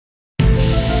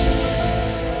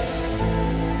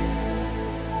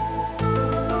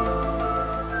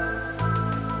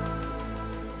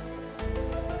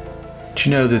Did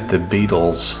you know that the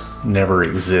Beatles never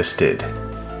existed?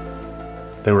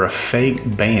 They were a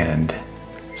fake band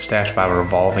staffed by a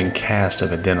revolving cast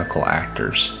of identical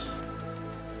actors.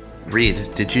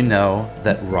 Reed, did you know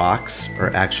that rocks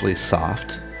are actually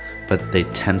soft, but they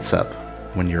tense up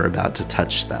when you're about to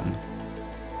touch them?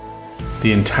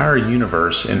 The entire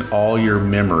universe and all your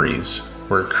memories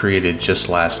were created just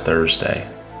last Thursday.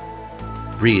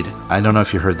 Reed, I don't know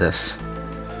if you heard this,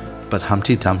 but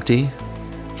Humpty Dumpty,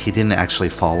 he didn't actually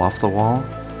fall off the wall.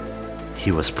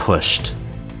 He was pushed.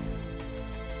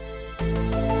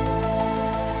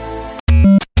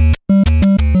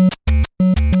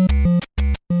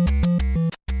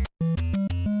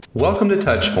 Welcome to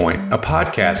Touchpoint, a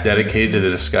podcast dedicated to the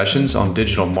discussions on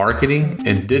digital marketing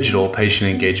and digital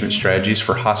patient engagement strategies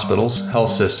for hospitals,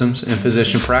 health systems, and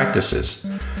physician practices.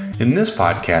 In this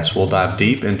podcast, we'll dive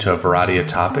deep into a variety of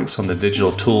topics on the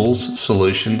digital tools,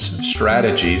 solutions,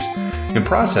 strategies, and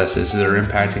processes that are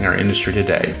impacting our industry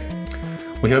today.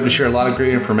 We hope to share a lot of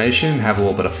great information and have a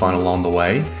little bit of fun along the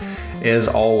way. As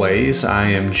always, I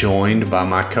am joined by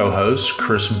my co-host,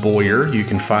 Chris Boyer. You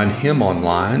can find him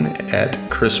online at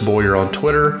Chris Boyer on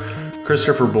Twitter.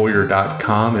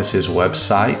 ChristopherBoyer.com is his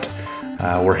website,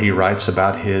 where he writes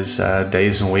about his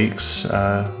days and weeks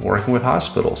working with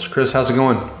hospitals. Chris, how's it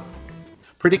going?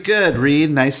 Pretty good, Reed.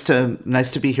 Nice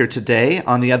to be here today.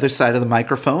 On the other side of the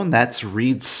microphone, that's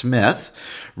Reed Smith.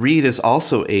 Reed is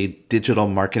also a digital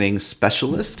marketing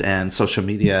specialist and social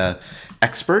media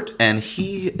expert, and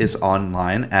he is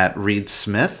online at Reed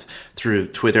Smith through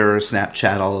Twitter,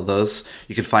 Snapchat, all of those.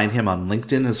 You can find him on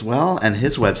LinkedIn as well, and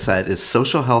his website is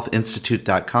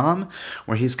socialhealthinstitute.com,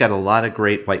 where he's got a lot of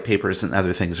great white papers and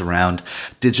other things around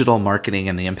digital marketing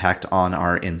and the impact on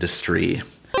our industry.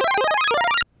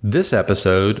 This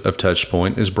episode of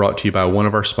Touchpoint is brought to you by one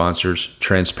of our sponsors,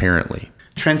 Transparently.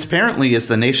 Transparently is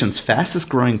the nation's fastest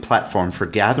growing platform for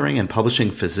gathering and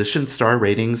publishing physician star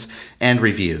ratings and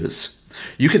reviews.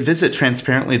 You can visit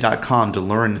transparently.com to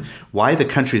learn why the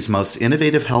country's most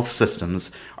innovative health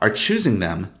systems are choosing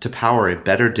them to power a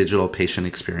better digital patient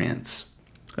experience.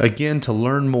 Again, to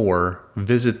learn more,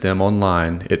 visit them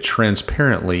online at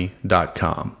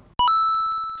transparently.com.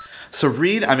 So,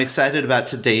 Reed, I'm excited about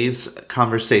today's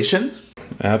conversation.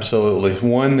 Absolutely.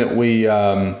 One that we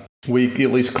at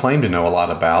least claim to know a lot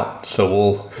about,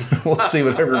 so we'll see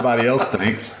what everybody else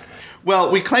thinks. Well,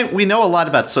 we know a lot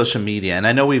about social media, and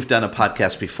I know we've done a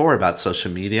podcast before about social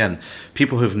media, and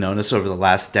people who've known us over the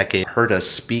last decade heard us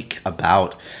speak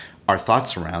about our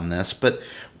thoughts around this, but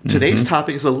today's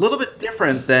topic is a little bit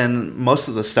different than most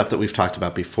of the stuff that we've talked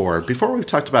about before. Before, we've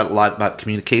talked about a lot about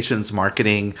communications,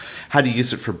 marketing, how to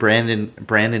use it for brand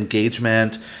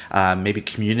engagement, maybe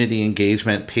community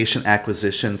engagement, patient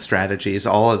acquisition strategies,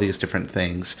 all of these different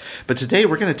things. But today,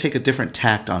 we're going to take a different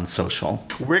tact on social.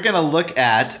 We're going to look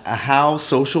at how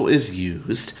social is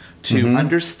used to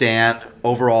understand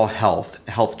overall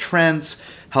health trends,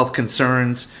 health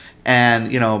concerns,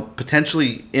 and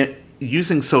potentially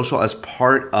using social as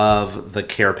part of the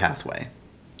care pathway.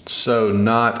 So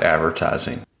not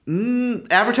advertising.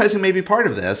 Advertising may be part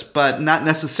of this, but not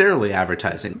necessarily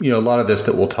advertising. A lot of this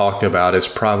that we'll talk about is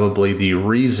probably the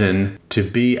reason to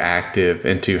be active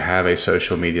and to have a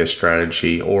social media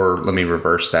strategy, or let me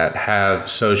reverse that, have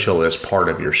social as part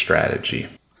of your strategy.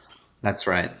 That's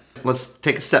right. Let's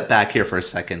take a step back here for a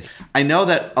second. I know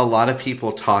that a lot of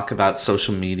people talk about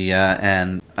social media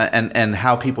and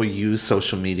how people use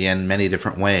social media in many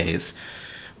different ways.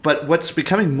 But what's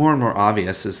becoming more and more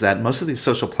obvious is that most of these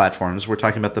social platforms, we're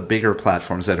talking about the bigger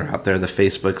platforms that are out there, the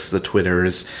Facebooks, the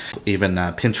Twitters, even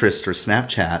Pinterest or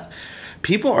Snapchat,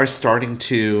 people are starting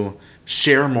to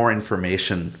share more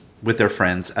information with their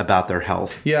friends about their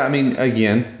health. Yeah, I mean,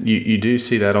 again, you do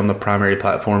see that on the primary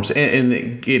platforms, and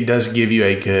it does give you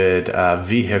a good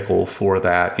vehicle for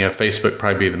that. Facebook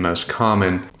probably be the most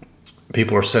common.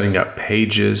 People are setting up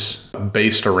pages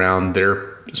based around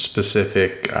their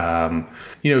specific,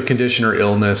 condition or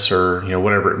illness or,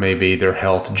 whatever it may be, their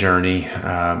health journey.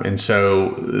 And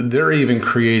so they're even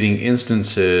creating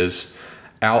instances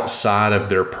outside of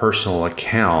their personal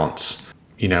accounts,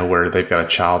 where they've got a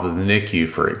child in the NICU,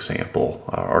 for example,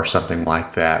 or something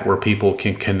like that, where people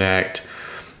can connect,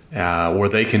 where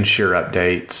they can share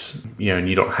updates, and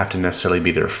you don't have to necessarily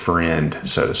be their friend,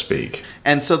 so to speak.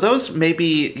 And so those may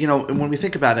be, when we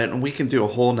think about it, and we can do a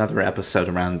whole nother episode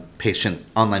around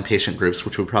online patient groups,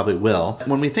 which we probably will.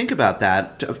 When we think about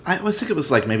that, I always think it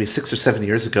was like maybe 6 or 7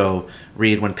 years ago,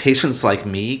 Reed, when Patients Like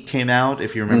Me came out,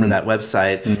 if you remember that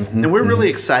website. And we're really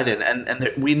excited.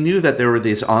 And we knew that there were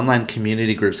these online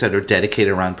community groups that are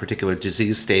dedicated around particular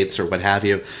disease states or what have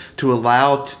you, to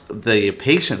allow the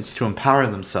patients to empower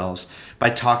themselves themselves by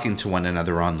talking to one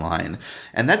another online.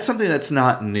 And that's something that's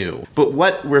not new. But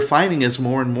what we're finding is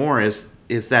more and more is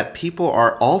that people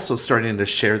are also starting to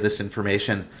share this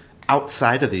information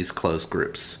outside of these closed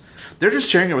groups. They're just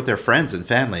sharing it with their friends and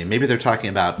family. Maybe they're talking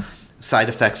about side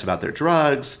effects about their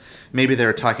drugs. Maybe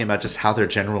they're talking about just how they're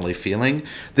generally feeling.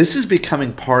 This is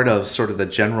becoming part of sort of the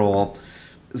general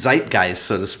zeitgeist,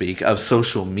 so to speak, of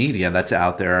social media that's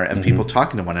out there of people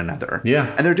talking to one another.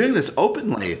 Yeah. And they're doing this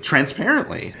openly,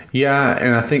 transparently. Yeah,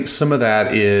 and I think some of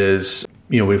that is,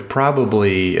 we've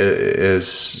probably,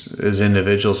 as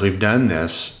individuals, we've done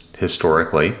this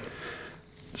historically.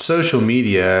 Social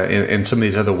media and some of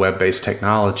these other web-based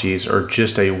technologies are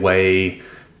just a way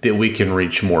that we can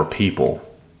reach more people.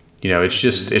 It's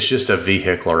just a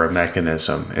vehicle or a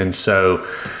mechanism. And so,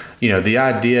 the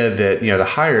idea that, the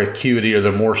higher acuity or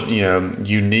the more,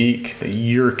 unique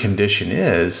your condition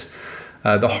is,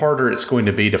 the harder it's going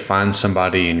to be to find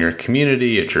somebody in your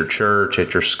community, at your church,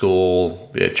 at your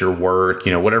school, at your work,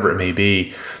 whatever it may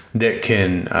be, that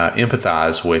can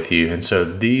empathize with you. And so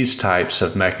these types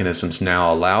of mechanisms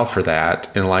now allow for that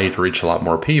and allow you to reach a lot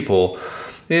more people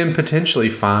and potentially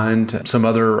find some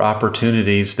other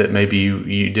opportunities that maybe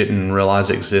you didn't realize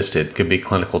existed. Could be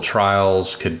clinical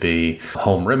trials, could be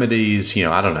home remedies,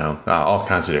 I don't know, all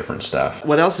kinds of different stuff.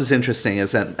 What else is interesting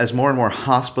is that as more and more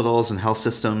hospitals and health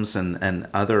systems and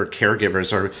other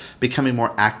caregivers are becoming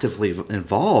more actively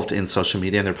involved in social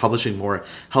media and they're publishing more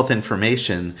health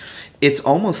information, it's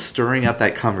almost stirring up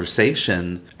that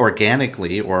conversation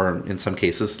organically, or in some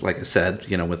cases, like I said,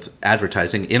 with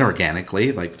advertising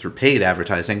inorganically, like through paid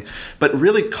advertising, but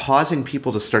really causing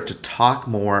people to start to talk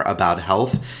more about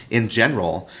health in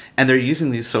general. And they're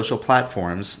using these social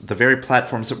platforms, the very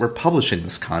platforms that we're publishing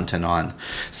this content on.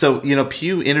 So,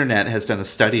 Pew Internet has done a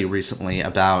study recently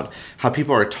about how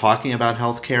people are talking about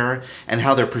healthcare and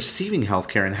how they're perceiving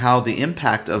healthcare and how the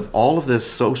impact of all of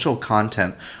this social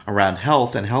content around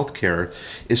health and healthcare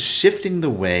is shifting the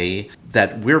way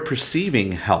that we're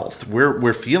perceiving health.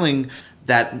 We're feeling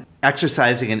that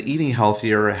exercising and eating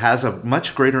healthier has a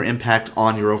much greater impact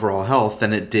on your overall health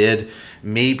than it did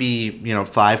maybe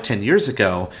 5-10 years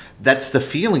ago. That's the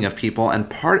feeling of people, and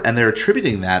they're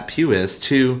attributing that, Pew is,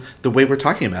 to the way we're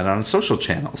talking about it on social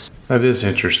channels. That is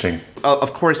interesting.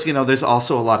 Of course, there's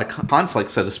also a lot of conflict,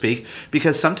 so to speak,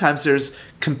 because sometimes there's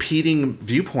competing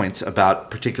viewpoints about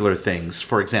particular things.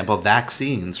 For example,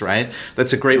 vaccines, right?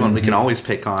 That's a great one we can always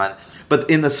pick on. But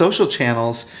in the social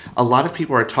channels, a lot of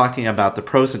people are talking about the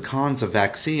pros and cons of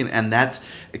vaccine, and that's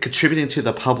contributing to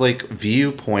the public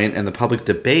viewpoint and the public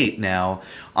debate now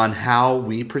on how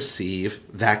we perceive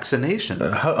vaccination.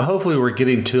 Hopefully we're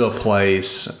getting to a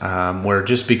place where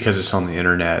just because it's on the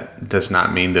internet does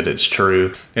not mean that it's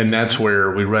true. And that's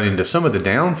where we run into some of the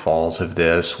downfalls of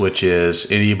this, which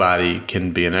is anybody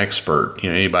can be an expert.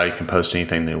 Anybody can post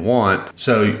anything they want.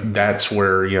 So that's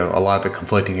where, a lot of the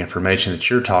conflicting information that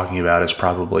you're talking about is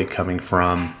probably coming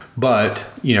from. But,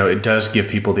 it does give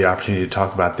people the opportunity to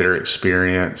talk about their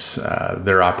experience,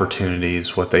 their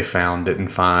opportunities, what they found, didn't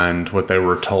find, what they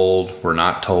were told, were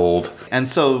not told. And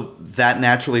so that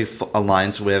naturally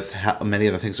aligns with many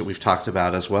of the things that we've talked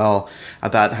about as well,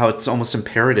 about how it's almost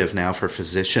imperative now for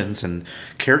physicians and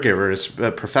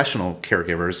caregivers, professional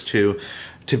caregivers,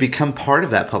 to become part of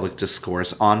that public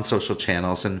discourse on social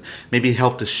channels and maybe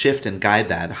help to shift and guide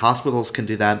that. Hospitals can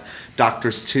do that.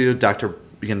 Doctors too. Dr.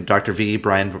 V.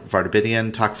 Brian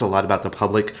Vardabidian talks a lot about the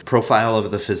public profile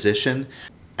of the physician.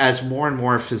 As more and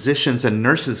more physicians and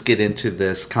nurses get into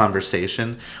this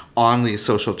conversation on these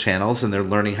social channels and they're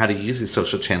learning how to use these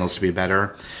social channels to be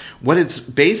better, what it's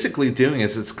basically doing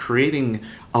is it's creating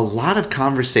a lot of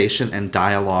conversation and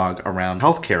dialogue around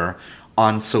healthcare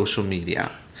on social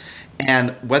media.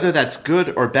 And whether that's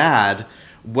good or bad,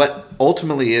 what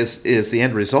ultimately is the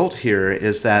end result here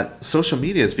is that social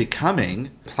media is becoming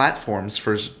platforms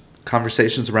for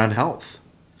conversations around health.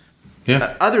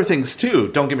 Yeah. Other things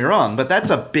too, don't get me wrong, but that's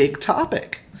a big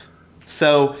topic.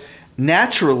 So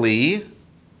naturally,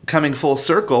 coming full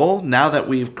circle, now that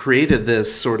we've created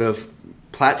this sort of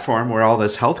platform where all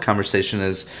this health conversation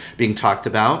is being talked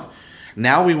about,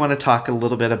 now we want to talk a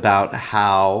little bit about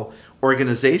how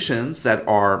organizations that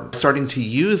are starting to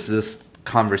use this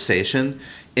conversation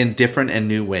in different and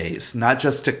new ways, not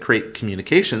just to create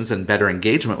communications and better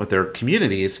engagement with their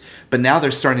communities, but now they're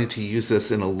starting to use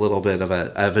this in a little bit of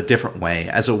a different way,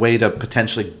 as a way to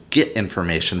potentially get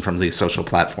information from these social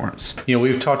platforms.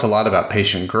 We've talked a lot about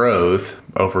patient growth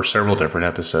over several different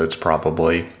episodes,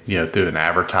 probably, through an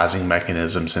advertising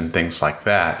mechanisms and things like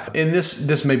that. And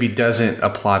this maybe doesn't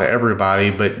apply to everybody,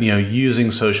 but,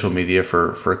 using social media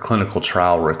for clinical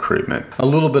trial recruitment, a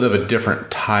little bit of a different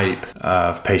type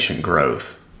of patient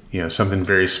growth. something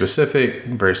very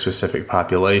specific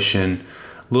population,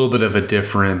 a little bit of a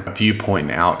different viewpoint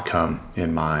and outcome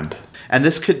in mind. And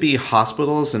this could be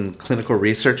hospitals and clinical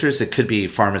researchers. It could be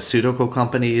pharmaceutical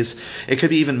companies. It could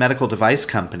be even medical device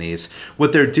companies.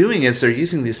 What they're doing is they're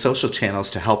using these social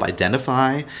channels to help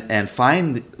identify and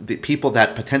find the people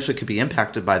that potentially could be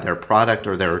impacted by their product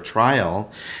or their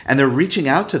trial. And they're reaching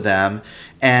out to them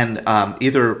and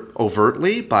either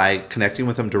overtly by connecting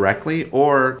with them directly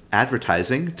or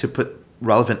advertising to put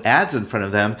relevant ads in front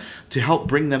of them to help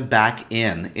bring them back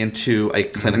into a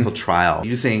clinical trial,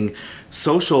 using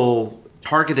social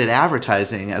targeted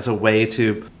advertising as a way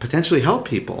to potentially help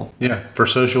people. Yeah, for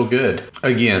social good.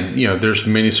 Again, there's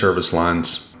many service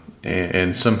lines,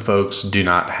 and some folks do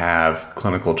not have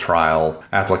clinical trial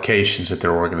applications at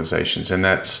their organizations, and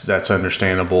that's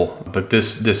understandable. But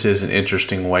this is an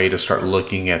interesting way to start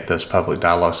looking at those public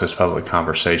dialogues, those public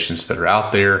conversations that are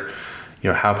out there.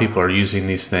 How people are using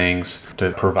these things to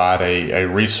provide a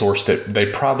resource that they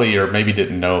probably or maybe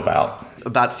didn't know about.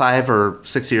 About 5 or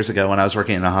 6 years ago when I was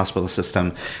working in a hospital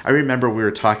system, I remember we were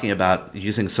talking about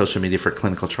using social media for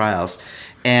clinical trials.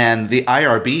 And the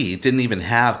IRB didn't even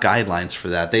have guidelines for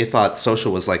that. They thought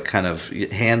social was like kind of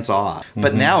hands off.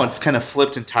 But now it's kind of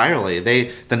flipped entirely.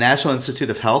 The National Institute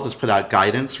of Health has put out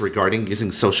guidance regarding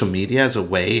using social media as a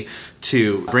way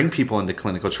to bring people into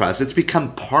clinical trials. It's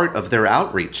become part of their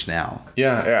outreach now.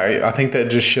 Yeah, I think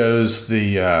that just shows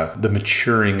the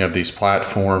maturing of these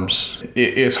platforms.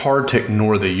 It's hard to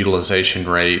ignore the utilization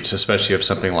rates, especially of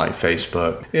something like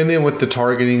Facebook. And then with the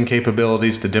targeting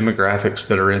capabilities, the demographics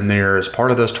that are in there as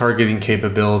part of those targeting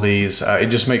capabilities, it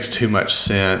just makes too much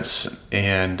sense.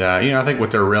 And I think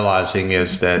what they're realizing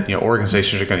is that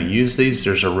organizations are going to use these.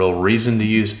 There's a real reason to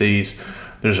use these.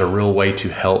 There's a real way to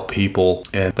help people,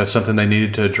 and that's something they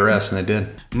needed to address, and they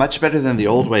did. Much better than the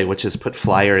old way, which is put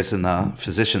flyers in the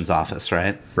physician's office,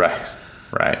 right? Right.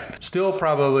 Still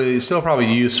probably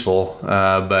useful,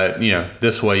 but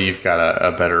this way you've got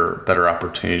a better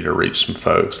opportunity to reach some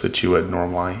folks that you would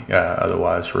normally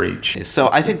otherwise reach. So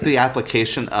I think the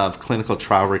application of clinical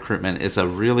trial recruitment is a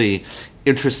really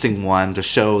interesting one to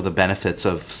show the benefits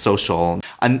of social.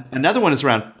 Another one is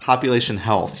around population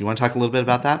health. You want to talk a little bit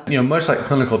about that? Much like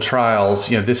clinical trials,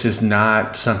 this is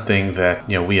not something that,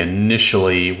 we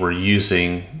initially were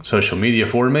using social media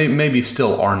for, maybe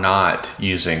still are not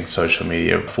using social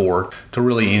media for to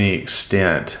really any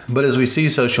extent. But as we see,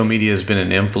 social media has been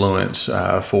an influence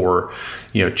for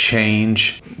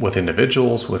change with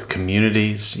individuals, with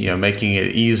communities, making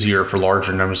it easier for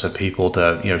larger numbers of people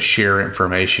to, share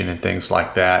information and things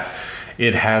like that.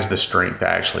 It has the strength to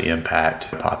actually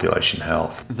impact population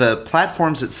health. The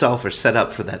platforms itself are set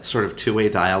up for that sort of two-way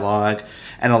dialogue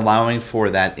and allowing for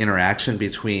that interaction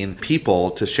between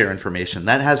people to share information.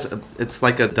 It's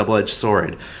like a double-edged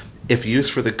sword. If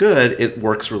used for the good, it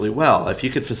works really well. If you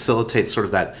could facilitate sort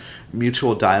of that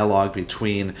mutual dialogue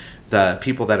between the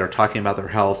people that are talking about their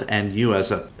health and you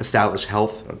as an established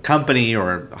health company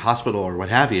or hospital or what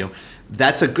have you,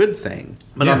 that's a good thing.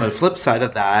 But on the flip side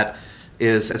of that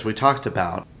is, as we talked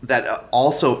about, that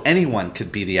also anyone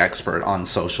could be the expert on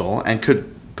social and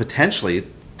could potentially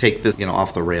take this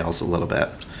off the rails a little bit.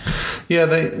 Yeah,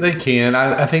 they can.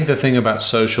 I think the thing about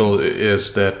social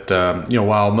is that,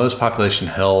 while most population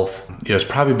health has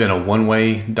probably been a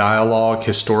one-way dialogue,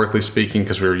 historically speaking,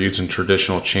 because we were using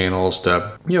traditional channels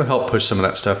to, help push some of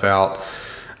that stuff out,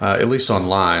 at least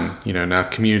online. Now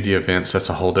community events, that's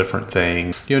a whole different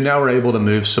thing. Now we're able to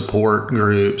move support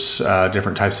groups,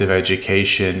 different types of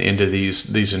education into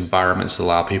these environments that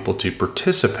allow people to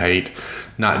participate,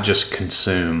 not just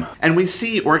consume. And we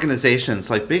see organizations,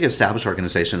 like big established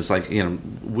organizations, like,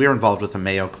 we're involved with the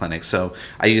Mayo Clinic, so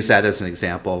I use that as an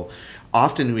example.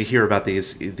 Often we hear about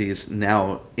these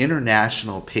now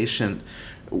international patient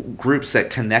groups that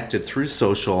connected through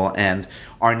social and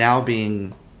are now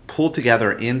being pulled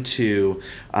together into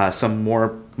some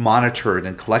more monitored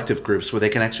and collective groups where they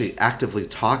can actually actively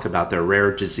talk about their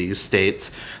rare disease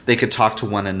states. They could talk to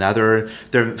one another.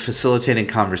 They're facilitating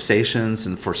conversations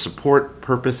and for support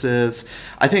purposes.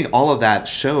 I think all of that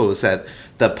shows that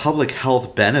the public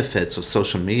health benefits of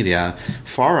social media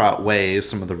far outweigh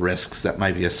some of the risks that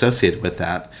might be associated with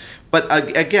that.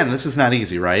 But again, this is not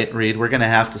easy, right, Reed? We're going to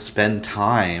have to spend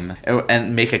time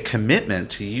and make a commitment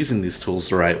to using these tools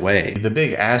the right way. The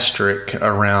big asterisk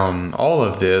around all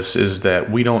of this is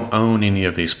that we don't own any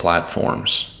of these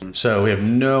platforms. So we have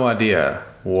no idea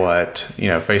what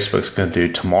Facebook's going to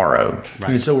do tomorrow.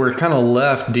 Right. And so we're kind of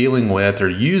left dealing with or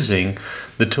using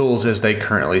the tools as they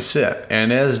currently sit.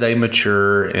 And as they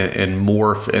mature and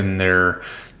morph in their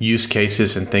use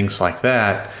cases and things like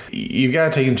that, you've got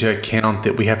to take into account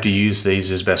that we have to use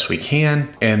these as best we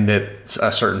can, and that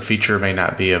a certain feature may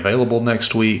not be available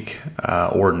next week,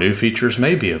 or new features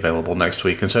may be available next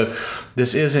week. And so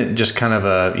this isn't just kind of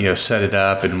a, set it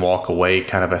up and walk away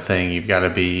kind of a thing. You've got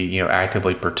to be,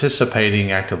 actively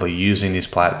participating, actively using these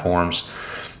platforms,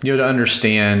 to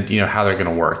understand, how they're going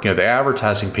to work. The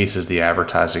advertising piece is the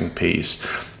advertising piece.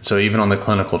 So even on the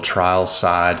clinical trials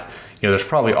side, there's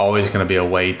probably always going to be a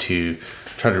way to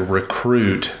try to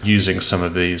recruit using some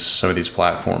of these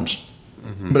platforms.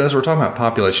 Mm-hmm. But as we're talking about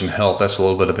population health, that's a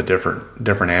little bit of a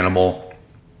different animal.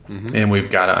 Mm-hmm. And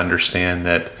we've got to understand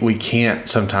that we can't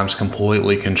sometimes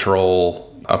completely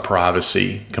control a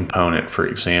privacy component, for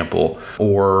example,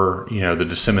 or, the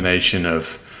dissemination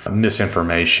of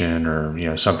misinformation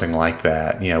or, something like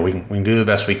that. We can do the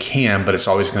best we can, but it's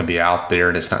always going to be out there,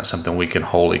 and it's not something we can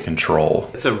wholly control.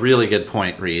 It's a really good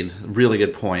point, Reed. Really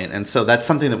good point. And so that's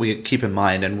something that we keep in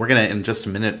mind. And we're going to, in just a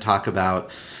minute, talk about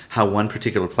how one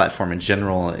particular platform in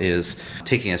general is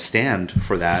taking a stand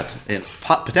for that, and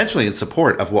potentially in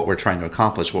support of what we're trying to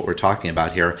accomplish, what we're talking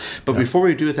about here. But before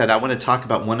we do that, I want to talk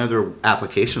about one other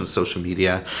application of social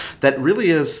media that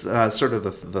really is sort of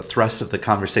the thrust of the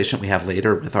conversation we have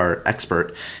later with our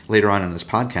expert later on in this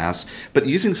podcast. But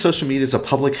using social media as a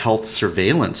public health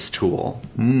surveillance tool.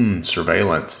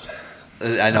 Surveillance.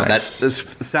 I know, nice. That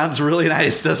sounds really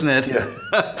nice, doesn't it? Yeah.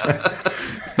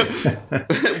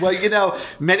 Well,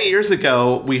 many years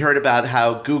ago, we heard about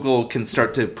how Google can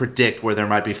start to predict where there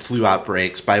might be flu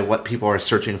outbreaks by what people are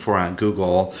searching for on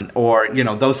Google, or,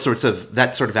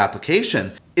 that sort of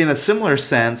application. In a similar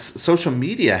sense, social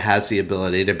media has the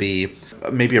ability to be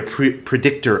maybe a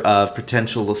predictor of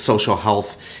potential social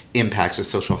health impacts or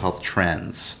social health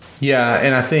trends. Yeah,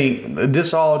 and I think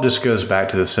this all just goes back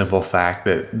to the simple fact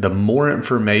that the more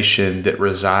information that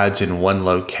resides in one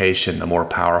location, the more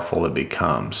powerful it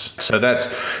becomes. So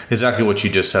that's exactly what you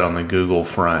just said on the Google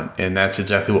front, and that's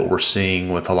exactly what we're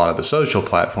seeing with a lot of the social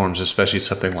platforms, especially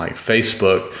something like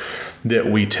Facebook,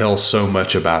 that we tell so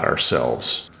much about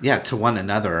ourselves. Yeah, to one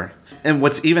another. And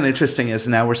what's even interesting is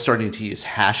now we're starting to use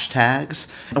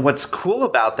hashtags. And what's cool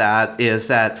about that is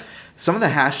that some of the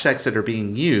hashtags that are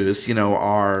being used,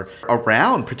 are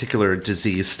around particular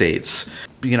disease states.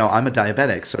 I'm a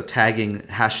diabetic, so tagging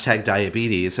hashtag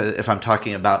diabetes if I'm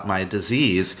talking about my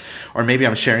disease, or maybe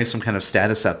I'm sharing some kind of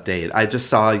status update. I just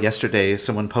saw yesterday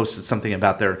someone posted something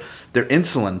about their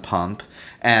insulin pump,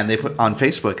 and they put on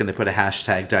Facebook and they put a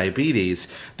hashtag diabetes.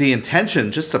 The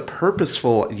intention, just the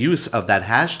purposeful use of that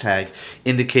hashtag,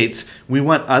 indicates we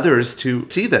want others to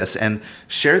see this and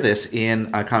share this in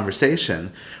a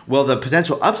conversation. Well, the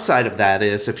potential upside of that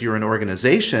is if you're an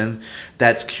organization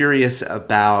that's curious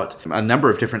about a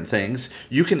number of different things,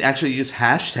 you can actually use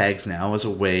hashtags now as a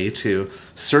way to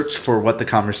search for what the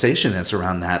conversation is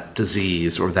around that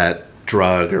disease or that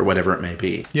drug or whatever it may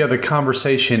be. Yeah, the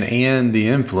conversation and the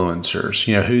influencers,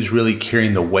 who's really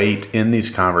carrying the weight in these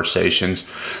conversations.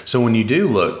 So when you do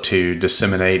look to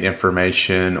disseminate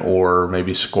information or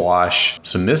maybe squash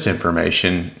some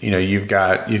misinformation, you've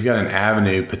got an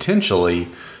avenue potentially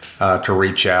to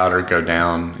reach out or go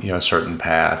down, a certain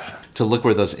path. To look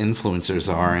where those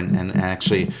influencers are and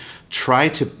actually try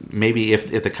to, maybe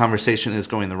if the conversation is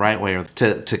going the right way, or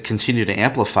to continue to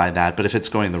amplify that. But if it's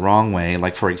going the wrong way,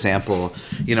 like, for example,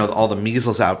 all the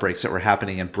measles outbreaks that were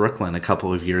happening in Brooklyn a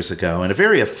couple of years ago, in a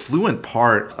very affluent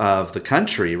part of the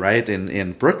country, right,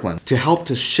 in Brooklyn, to help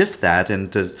to shift that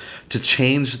and to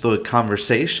change the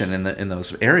conversation in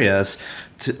those areas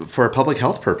for public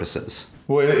health purposes.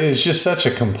 Well, it's just such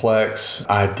a complex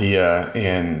idea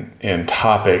and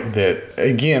topic that,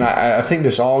 again, I think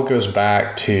this all goes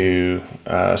back to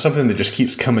something that just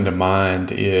keeps coming to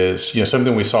mind is,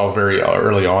 something we saw very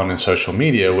early on in social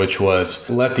media, which was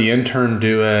let the intern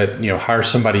do it, hire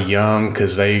somebody young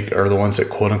because they are the ones that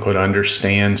quote unquote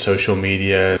understand social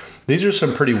media. These are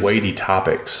some pretty weighty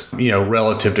topics,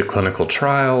 relative to clinical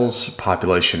trials,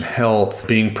 population health,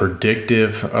 being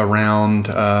predictive around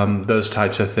those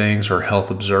types of things, or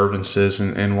health observances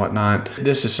and whatnot.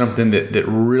 This is something that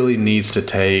really needs to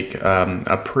take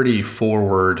a pretty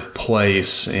forward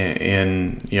place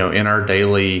in our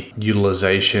daily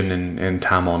utilization and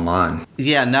time online.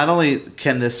 Yeah, not only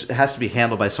it has to be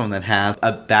handled by someone that has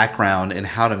a background in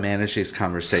how to manage these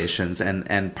conversations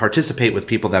and participate with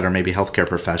people that are maybe healthcare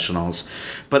professionals,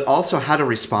 but also how to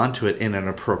respond to it in an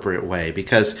appropriate way.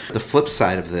 Because the flip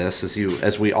side of this,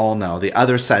 as we all know, the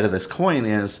other side of this coin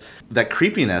is that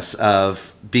creepiness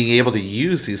of being able to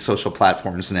use these social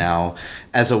platforms now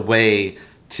as a way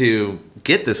to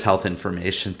get this health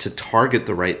information, to target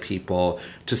the right people,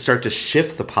 to start to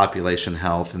shift the population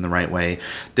health in the right way.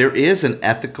 There is an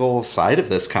ethical side of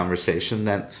this conversation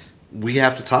that we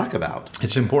have to talk about.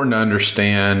 It's important to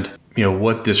understand,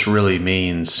 what this really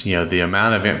means, the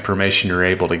amount of information you're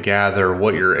able to gather,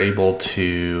 what you're able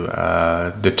to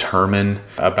determine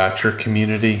about your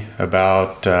community,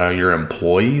 about your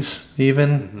employees,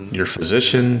 even your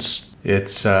physicians.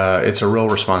 It's a real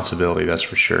responsibility, that's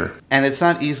for sure. And it's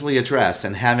not easily addressed.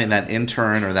 And having that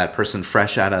intern or that person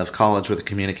fresh out of college with a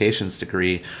communications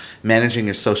degree managing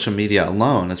your social media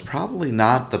alone is probably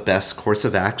not the best course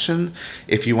of action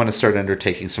if you want to start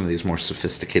undertaking some of these more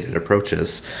sophisticated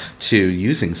approaches to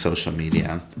using social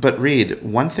media. But Reed,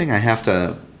 one thing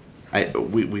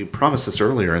we promised this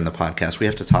earlier in the podcast, we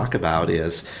have to talk about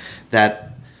is that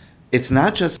it's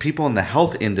not just people in the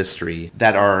health industry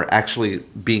that are actually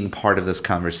being part of this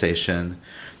conversation.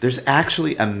 There's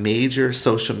actually a major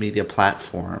social media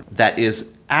platform that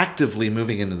is actively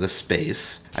moving into this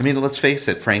space. I mean, let's face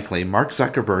it, frankly, Mark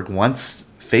Zuckerberg wants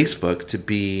Facebook to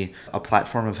be a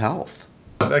platform of health.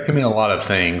 That can mean a lot of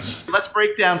things. Let's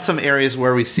break down some areas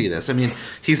where we see this. I mean,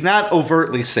 he's not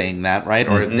overtly saying that, right?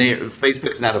 Or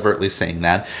Facebook's not overtly saying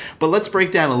that. But let's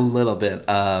break down a little bit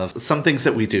of some things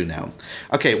that we do know.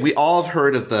 Okay, we all have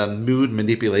heard of the mood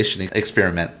manipulation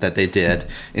experiment that they did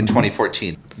in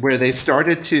 2014, where they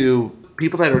started to,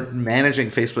 people that are managing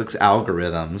Facebook's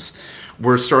algorithms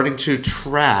were starting to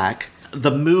track the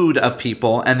mood of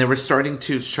people, and they were starting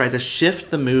to try to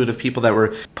shift the mood of people that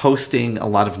were posting a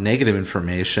lot of negative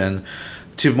information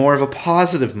to more of a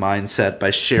positive mindset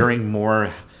by sharing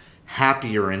more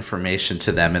happier information to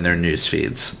them in their news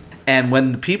feeds. And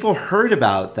when people heard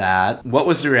about that, what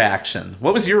was the reaction?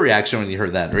 What was your reaction when you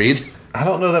heard that, Reed? I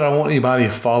don't know that I want anybody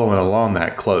following along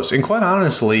that close. And quite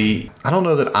honestly, I don't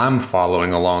know that I'm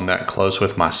following along that close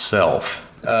with myself.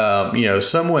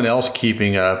 Someone else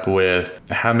keeping up with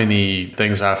how many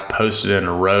things I've posted in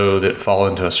a row that fall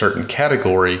into a certain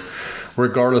category,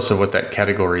 regardless of what that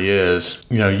category is.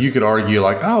 You could argue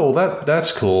like, oh, well,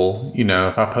 that's cool.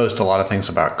 If I post a lot of things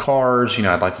about cars,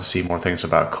 I'd like to see more things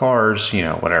about cars,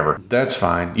 whatever. That's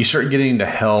fine. You start getting into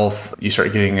health, you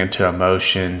start getting into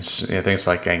emotions, things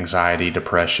like anxiety,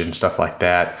 depression, stuff like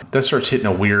that. That starts hitting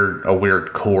a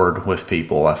weird chord with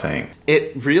people, I think.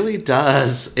 It really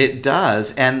does. It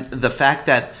does. And the fact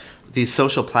that these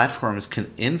social platforms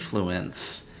can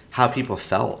influence how people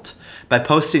felt. By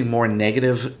posting more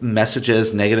negative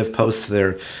messages, negative posts to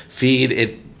their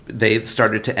feed, they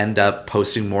started to end up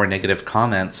posting more negative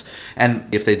comments. And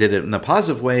if they did it in a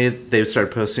positive way, they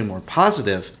started posting more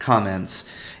positive comments.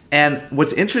 And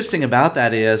what's interesting about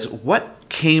that is what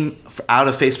came out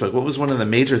of Facebook. What was one of the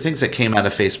major things that came out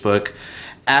of Facebook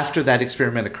after that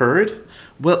experiment occurred?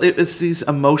 Well, it was these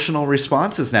emotional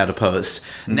responses now to post.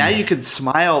 Mm-hmm. Now you can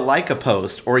smile like a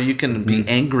post, or you can be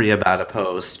angry about a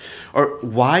post. Or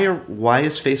why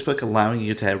is Facebook allowing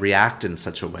you to react in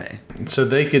such a way? So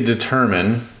they could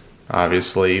determine,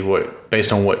 obviously,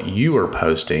 based on what you are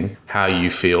posting, how you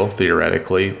feel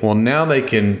theoretically. Well, now they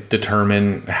can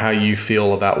determine how you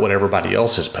feel about what everybody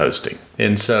else is posting.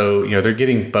 And so, they're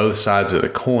getting both sides of the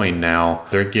coin now.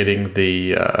 They're getting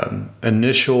the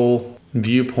initial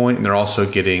viewpoint, and they're also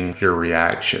getting your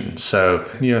reaction. So,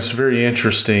 it's very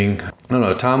interesting. I don't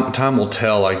know, time will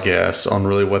tell, I guess, on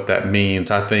really what that means.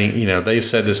 I think, they've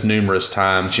said this numerous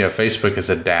times, Facebook is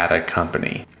a data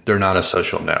company. They're not a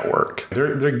social network.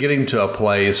 They're getting to a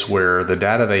place where the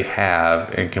data they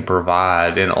have and can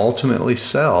provide and ultimately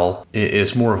sell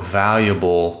is more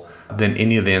valuable than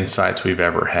any of the insights we've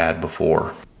ever had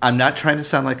before. I'm not trying to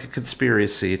sound like a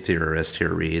conspiracy theorist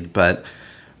here, Reed, but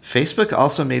Facebook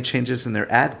also made changes in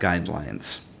their ad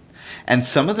guidelines. And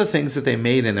some of the things that they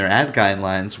made in their ad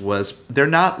guidelines was they're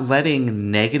not letting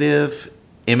negative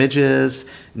images,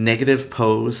 negative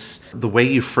posts, the way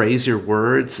you phrase your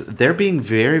words. They're being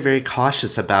very, very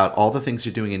cautious about all the things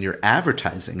you're doing in your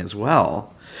advertising as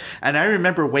well. And I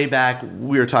remember way back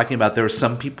we were talking about there were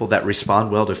some people that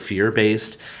respond well to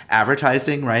fear-based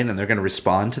advertising, right? And they're going to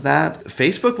respond to that.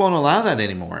 Facebook won't allow that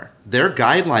anymore. Their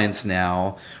guidelines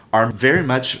now are very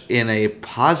much in a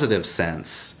positive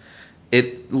sense.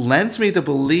 It lends me to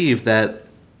believe that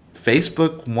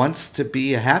Facebook wants to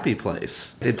be a happy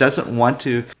place. It doesn't want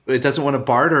to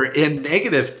barter in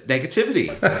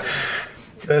negativity.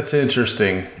 That's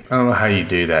interesting. I don't know how you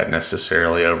do that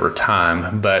necessarily over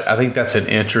time, but I think that's an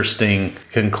interesting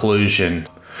conclusion.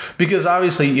 Because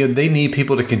obviously, they need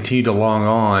people to continue to log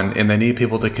on, and they need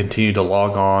people to continue to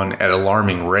log on at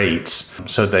alarming rates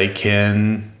so they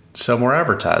can sell more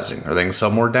advertising, or they can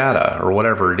sell more data, or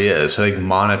whatever it is, so they can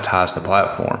monetize the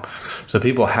platform. So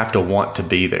people have to want to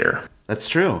be there. That's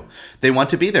true. They want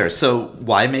to be there. So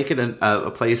why make it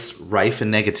a place rife in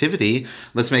negativity?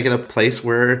 Let's make it a place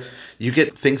where you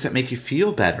get things that make you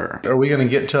feel better. Are we going to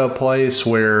get to a place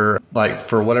where, like,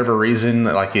 for whatever reason,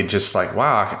 like, it just like,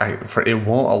 wow, it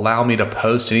won't allow me to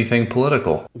post anything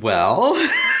political? Well,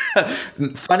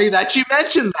 funny that you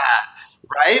mentioned that.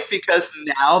 Right? Because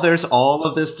now there's all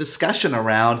of this discussion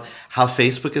around how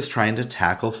Facebook is trying to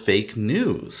tackle fake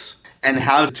news and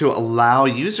how to allow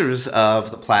users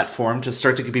of the platform to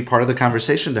start to be part of the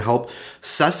conversation to help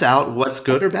suss out what's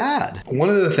good or bad. One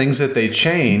of the things that they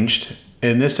changed,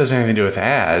 and this doesn't have anything to do with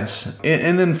ads,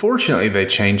 and unfortunately they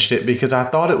changed it because I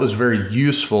thought it was very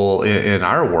useful in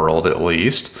our world at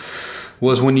least,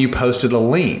 was when you posted a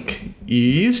link. You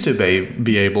used to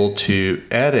be able to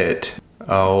edit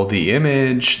the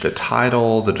image, the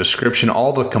title, the description,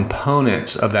 all the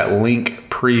components of that link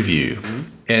preview. Mm-hmm.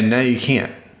 And now you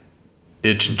can't.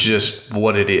 It's just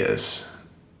what it is.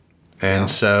 And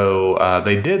so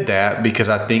they did that because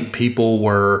I think people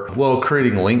were,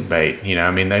 creating link bait. You know,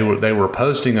 I mean, they were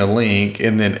posting a link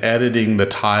and then editing the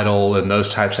title and those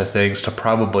types of things to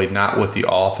probably not what the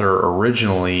author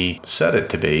originally said it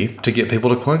to be to get people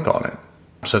to click on it.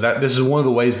 So this is one of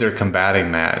the ways they're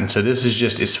combating that. And so this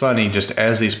is it's funny, just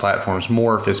as these platforms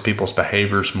morph, as people's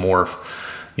behaviors morph,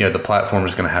 the platform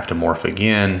is going to have to morph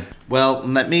again. Well,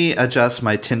 let me adjust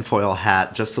my tinfoil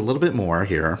hat just a little bit more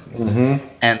here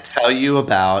and tell you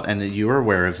about, and you are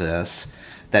aware of this,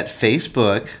 that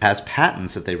Facebook has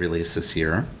patents that they released this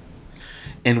year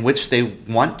in which they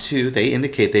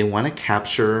indicate they want to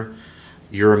capture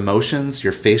your emotions,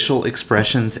 your facial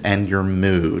expressions, and your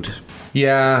mood.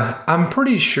 Yeah, I'm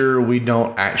pretty sure we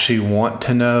don't actually want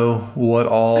to know what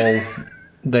all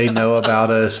they know about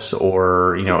us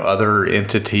or, other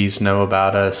entities know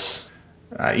about us.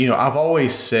 I've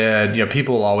always said,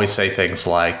 people always say things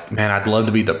like, man, I'd love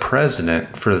to be the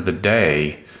president for the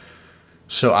day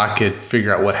so I could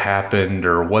figure out what happened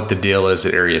or what the deal is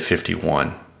at Area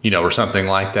 51, or something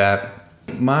like that.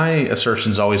 My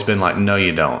assertion's always been like, no,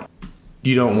 you don't.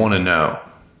 You don't want to know.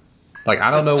 Like,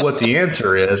 I don't know what the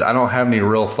answer is. I don't have any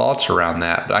real thoughts around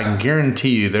that, but I can guarantee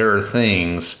you there are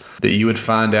things that you would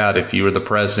find out if you were the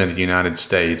president of the United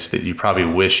States that you probably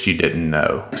wished you didn't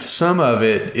know. Some of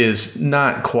it is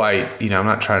not quite, I'm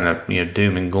not trying to,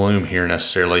 doom and gloom here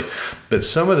necessarily, but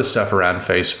some of the stuff around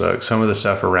Facebook, some of the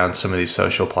stuff around some of these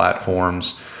social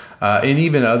platforms, and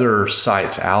even other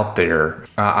sites out there,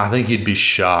 I think you'd be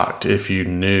shocked if you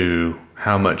knew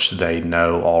how much they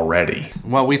know already.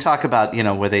 Well, we talk about,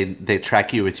 where they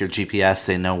track you with your GPS,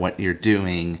 they know what you're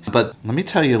doing. But let me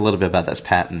tell you a little bit about this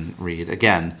patent, Reed.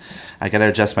 Again, I got to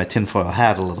adjust my tinfoil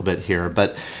hat a little bit here,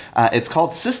 but it's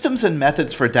called Systems and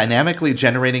Methods for Dynamically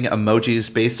Generating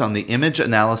Emojis Based on the Image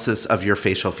Analysis of Your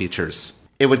Facial Features.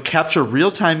 It would capture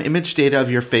real-time image data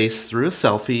of your face through a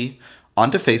selfie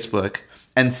onto Facebook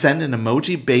and send an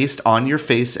emoji based on your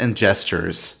face and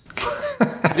gestures.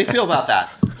 How do you feel about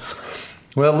that?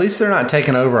 Well, at least they're not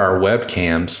taking over our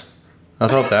webcams. I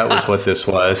thought that was what this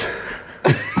was.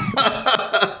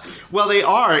 Well, they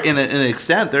are in an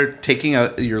extent. They're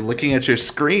you're looking at your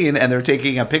screen and they're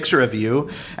taking a picture of you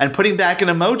and putting back an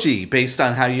emoji based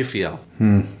on how you feel.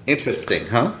 Interesting,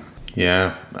 huh?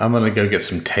 Yeah, I'm going to go get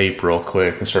some tape real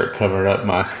quick and start covering up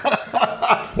my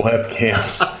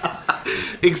webcams.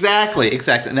 Exactly.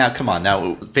 Now, come on.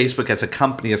 Now, Facebook as a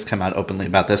company has come out openly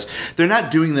about this. They're not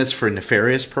doing this for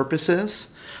nefarious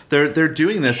purposes. They're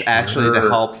doing this actually to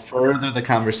help further the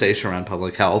conversation around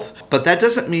public health. But that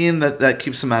doesn't mean that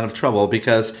keeps them out of trouble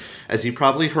because, as you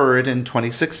probably heard in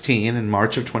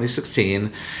March of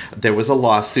 2016, there was a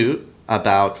lawsuit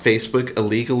about Facebook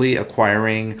illegally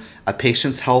acquiring a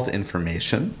patient's health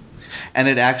information. And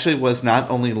it actually was not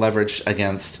only leveraged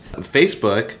against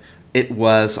Facebook, it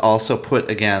was also put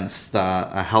against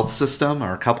a health system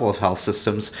or a couple of health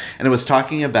systems. And it was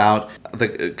talking about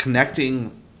the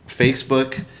connecting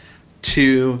Facebook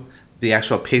to the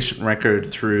actual patient record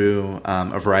through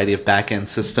a variety of back-end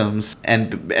systems.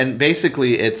 And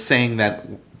basically it's saying that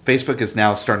Facebook is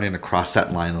now starting to cross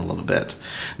that line a little bit.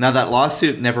 Now, that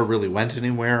lawsuit never really went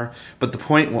anywhere, but the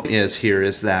point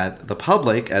is that the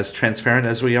public, as transparent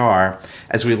as we are,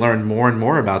 as we learn more and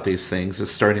more about these things,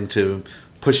 is starting to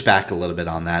push back a little bit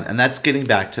on that. And that's getting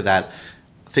back to that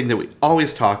thing that we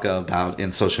always talk about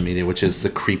in social media, which is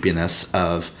the creepiness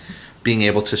of being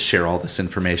able to share all this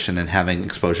information and having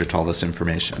exposure to all this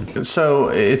information. So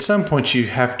at some point you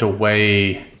have to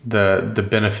weigh the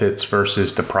benefits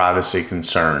versus the privacy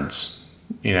concerns.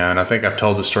 and I think I've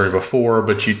told this story before,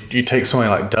 but you take somebody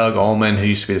like Doug Ullman, who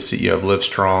used to be the CEO of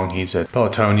Livestrong. He's at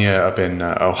Pelotonia up in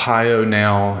Ohio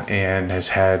now, and has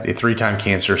had a 3-time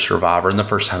cancer survivor. And the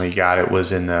first time he got it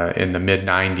was in the mid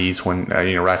 90s when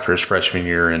right after his freshman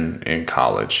year in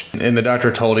college. And the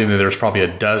doctor told him that there's probably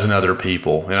a dozen other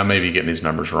people, and I may be getting these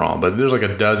numbers wrong, but there's like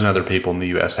a dozen other people in the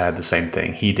U.S. that had the same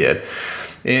thing he did.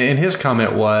 And his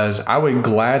comment was, I would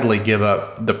gladly give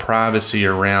up the privacy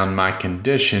around my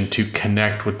condition to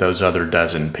connect with those other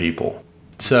dozen people.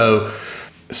 So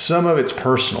some of it's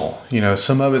personal,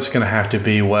 some of it's going to have to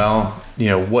be,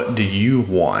 what do you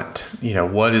want?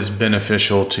 What is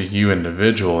beneficial to you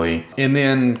individually? And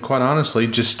then quite honestly,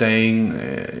 just staying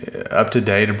up to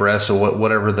date, abreast of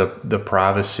whatever the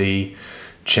privacy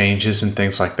changes and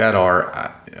things like that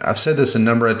are. I've said this a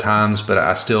number of times, but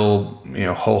I still,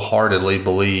 wholeheartedly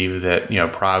believe that,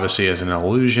 privacy is an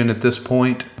illusion at this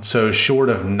point. So short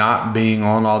of not being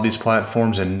on all these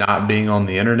platforms and not being on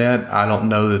the internet, I don't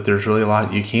know that there's really a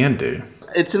lot you can do.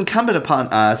 It's incumbent upon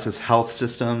us as health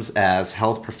systems, as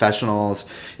health professionals,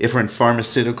 if we're in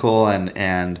pharmaceutical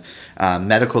and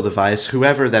medical device,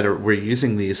 whoever we're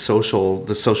using the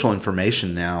social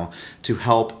information now to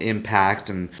help impact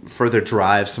and further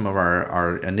drive some of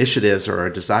our initiatives or our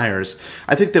desires.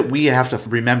 I think that we have to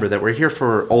remember that we're here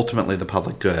for ultimately the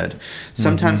public good.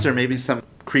 Sometimes there may be some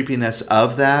creepiness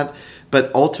of that, but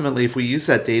ultimately, if we use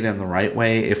that data in the right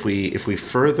way, if we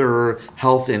further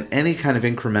health in any kind of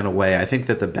incremental way, I think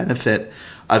that the benefit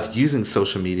of using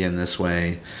social media in this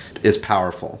way is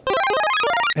powerful.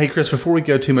 Hey, Chris, before we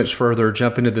go too much further,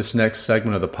 jump into this next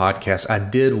segment of the podcast, I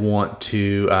did want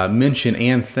to mention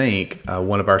and thank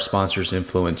one of our sponsors,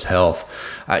 Influence Health.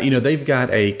 They've got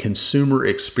a consumer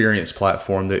experience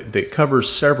platform that covers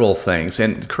several things.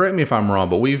 And correct me if I'm wrong,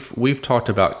 but we've talked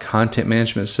about content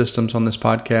management systems on this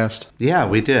podcast. Yeah,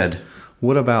 we did.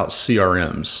 What about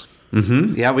CRMs?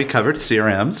 Mm-hmm. Yeah, we covered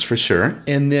CRMs for sure.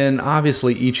 And then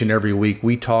obviously each and every week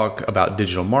we talk about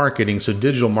digital marketing. So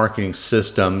digital marketing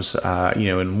systems,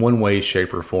 in one way,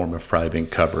 shape, or form have probably been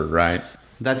covered, right?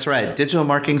 That's right. Digital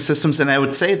marketing systems. And I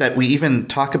would say that we even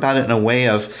talk about it in a way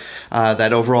of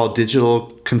that overall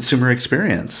digital consumer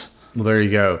experience. Well, there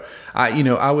you go.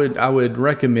 I would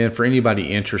recommend for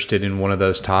anybody interested in one of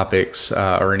those topics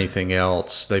or anything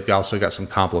else. They've also got some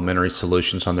complimentary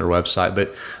solutions on their website.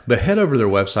 But head over to their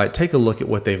website, take a look at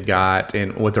what they've got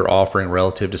and what they're offering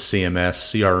relative to CMS,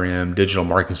 CRM, digital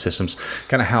marketing systems,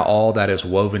 kind of how all that is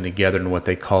woven together in what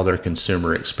they call their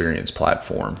consumer experience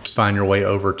platform. Find your way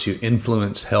over to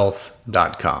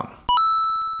influencehealth.com.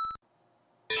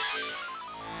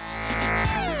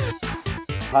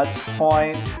 Touch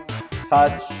point,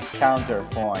 touch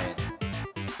counterpoint.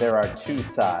 There are two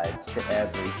sides to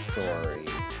every story.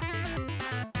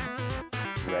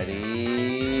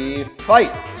 Ready,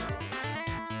 fight!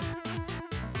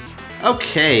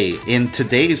 Okay, in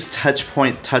today's touch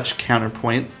point, touch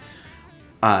counterpoint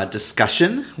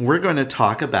discussion, we're going to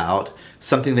talk about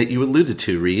something that you alluded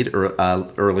to, Reed,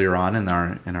 earlier on in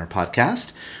our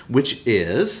podcast, which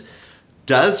is,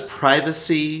 does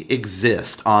privacy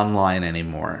exist online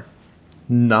anymore?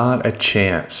 Not a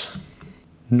chance.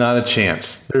 Not a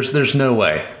chance. There's no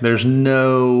way. There's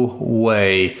no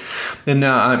way. And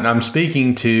now I'm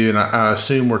speaking to, and I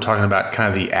assume we're talking about kind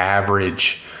of the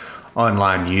average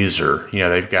online user.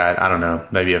 They've got, I don't know,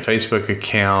 maybe a Facebook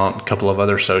account, a couple of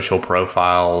other social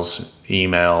profiles,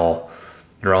 email,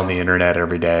 they're on the internet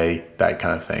every day, that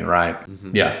kind of thing, right?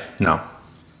 Mm-hmm. Yeah,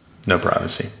 no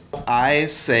privacy. I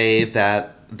say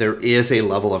that there is a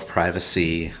level of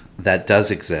privacy that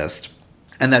does exist,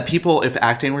 and that people, if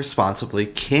acting responsibly,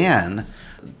 can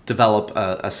develop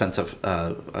a sense of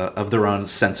their own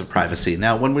sense of privacy.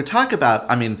 Now, when we talk about,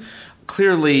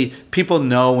 clearly people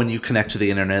know when you connect to the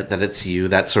internet that it's you,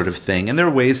 that sort of thing. And there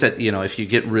are ways that, if you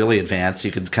get really advanced,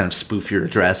 you can kind of spoof your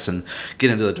address and get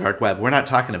into the dark web. We're not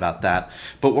talking about that.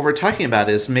 But what we're talking about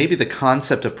is maybe the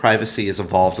concept of privacy has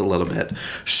evolved a little bit.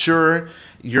 Sure,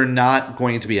 you're not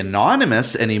going to be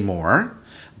anonymous anymore,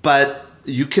 but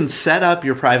you can set up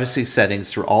your privacy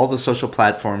settings through all the social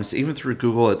platforms, even through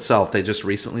Google itself. They just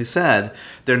recently said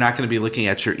they're not going to be looking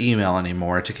at your email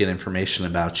anymore to get information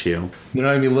about you. They're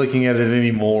not going to be looking at it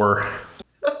anymore.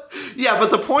 Yeah,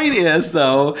 but the point is,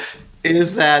 though,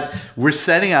 is that we're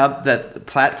setting up that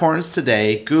platforms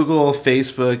today, Google,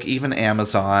 Facebook, even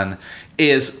Amazon,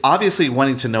 is obviously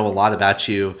wanting to know a lot about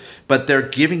you, but they're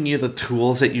giving you the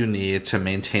tools that you need to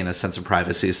maintain a sense of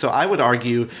privacy. So I would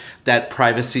argue that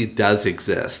privacy does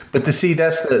exist. But to see,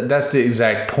 that's the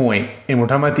exact point. And we're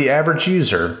talking about the average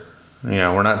user.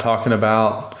 We're not talking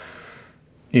about,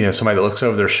 somebody that looks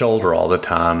over their shoulder all the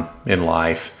time in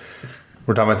life.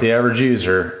 We're talking about the average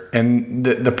user. And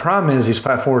the problem is these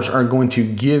platforms aren't going to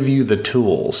give you the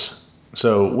tools.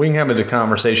 So we can have a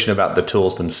conversation about the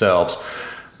tools themselves,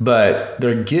 but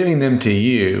they're giving them to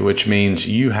you, which means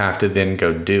you have to then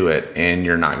go do it, and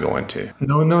you're not going to.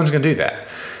 No one's going to do that.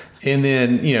 And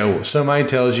then, somebody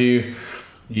tells you,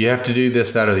 you have to do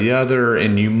this, that, or the other,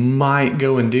 and you might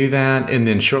go and do that. And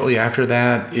then shortly after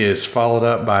that is followed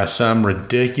up by some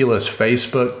ridiculous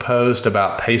Facebook post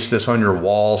about paste this on your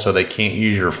wall so they can't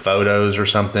use your photos or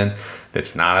something.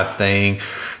 That's not a thing.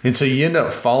 And so you end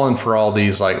up falling for all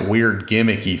these like weird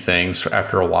gimmicky things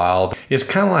after a while. It's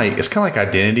kind of like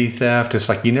identity theft. It's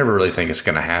like you never really think it's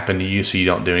going to happen to you, so you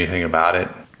don't do anything about it.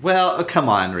 Well, come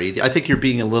on, Reed. I think you're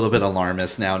being a little bit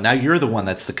alarmist now. Now you're the one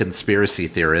that's the conspiracy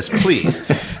theorist. Please.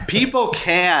 People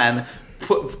can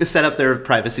set up their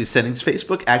privacy settings.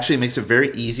 Facebook actually makes it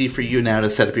very easy for you now to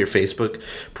set up your Facebook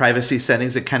privacy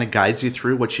settings. It kind of guides you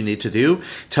through what you need to do.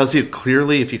 Tells you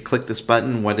clearly if you click this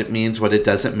button what it means, what it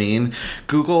doesn't mean.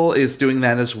 Google is doing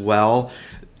that as well.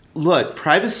 Look,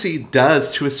 privacy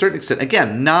does to a certain extent.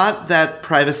 Again, not that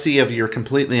privacy of you're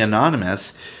completely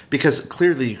anonymous, because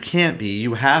clearly you can't be.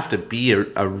 You have to be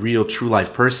a real true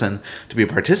life person to be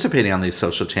participating on these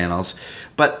social channels.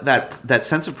 But that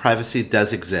sense of privacy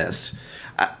does exist.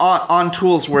 On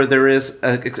tools where there is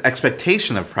an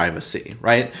expectation of privacy,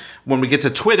 right? When we get to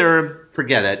Twitter,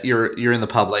 forget it. You're in the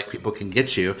public. People can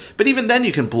get you. But even then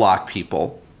you can block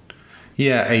people.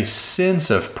 Yeah, a sense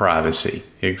of privacy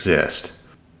exists,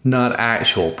 not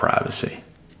actual privacy.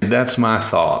 That's my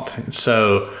thought.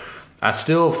 So I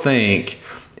still think,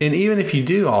 and even if you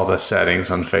do all the settings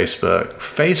on Facebook,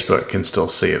 Facebook can still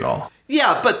see it all.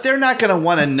 Yeah, but they're not going to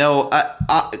want to know.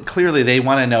 Clearly, they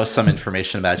want to know some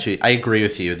information about you. I agree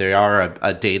with you. They are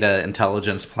a data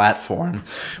intelligence platform.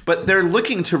 But they're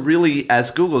looking to really, as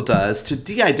Google does, to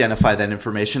de-identify that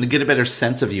information to get a better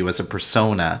sense of you as a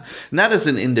persona, not as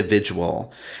an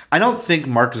individual. I don't think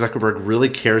Mark Zuckerberg really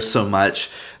cares so much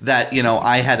that,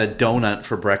 I had a donut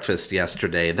for breakfast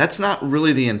yesterday. That's not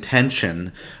really the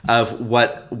intention of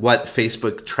what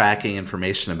Facebook tracking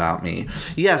information about me.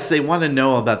 Yes, they want to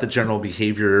know about the general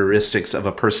behavioristics of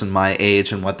a person my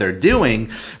age and what they're doing,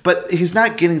 but he's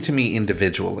not getting to me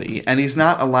individually, and he's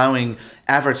not allowing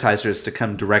advertisers to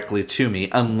come directly to me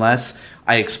unless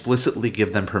I explicitly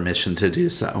give them permission to do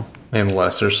so.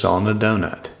 Unless they're selling a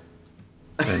donut.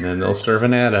 And then they'll serve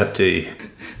an ad up to you.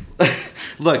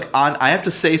 Look, I have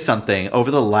to say something.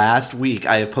 Over the last week,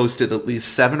 I have posted at least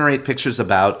 7 or 8 pictures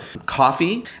about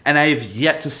coffee, and I have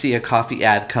yet to see a coffee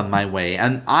ad come my way.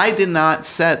 And I did not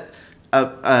set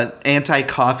an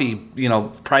anti-coffee,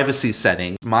 privacy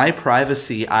setting. My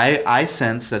privacy, I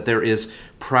sense that there is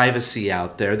privacy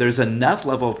out there. There's enough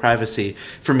level of privacy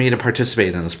for me to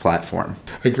participate in this platform.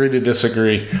 Agree to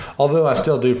disagree. Although I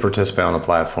still do participate on the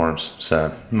platforms,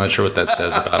 so I'm not sure what that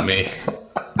says about me.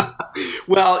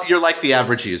 Well, you're like the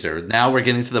average user. Now we're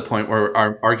getting to the point where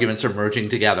our arguments are merging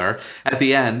together at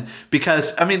the end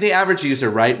because, the average user,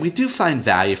 right? We do find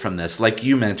value from this. Like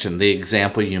you mentioned, the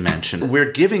example you mentioned.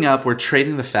 We're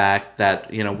trading the fact that,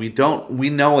 we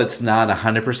know it's not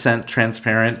 100%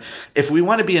 transparent. If we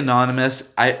want to be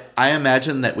anonymous, I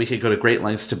imagine that we could go to great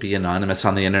lengths to be anonymous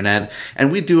on the internet,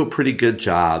 and we do a pretty good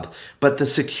job. But the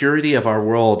security of our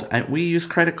world, we use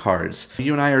credit cards.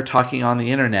 You and I are talking on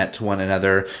the internet to one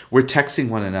another. We're texting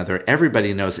one another.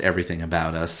 Everybody knows everything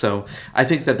about us. So I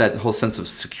think that whole sense of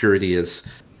security is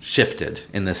shifted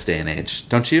in this day and age.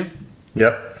 Don't you?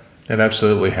 Yep, it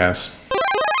absolutely has.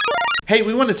 Hey,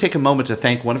 we want to take a moment to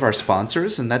thank one of our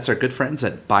sponsors, and that's our good friends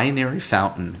at Binary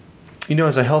Fountain.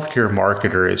 As a healthcare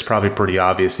marketer, it's probably pretty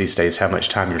obvious these days how much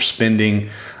time you're spending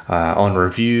on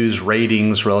reviews,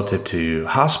 ratings relative to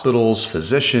hospitals,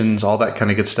 physicians, all that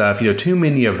kind of good stuff. Too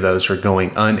many of those are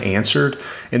going unanswered,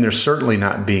 and they're certainly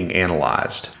not being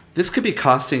analyzed. This could be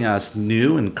costing us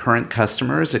new and current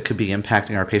customers. It could be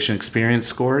impacting our patient experience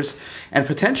scores and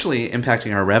potentially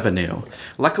impacting our revenue.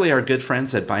 Luckily, our good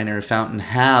friends at Binary Fountain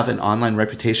have an online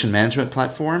reputation management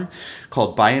platform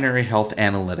called Binary Health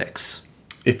Analytics.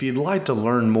 If you'd like to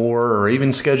learn more or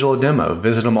even schedule a demo,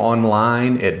 visit them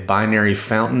online at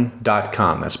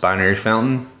binaryfountain.com. That's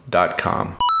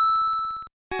binaryfountain.com.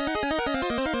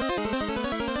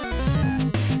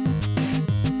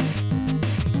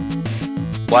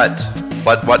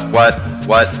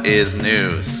 What is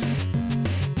news?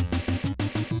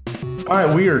 All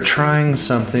right, we are trying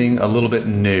something a little bit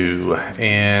new,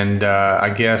 and I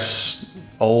guess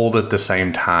old at the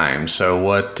same time. So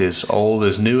what is old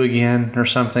is new again or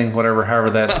something, however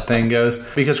that thing goes.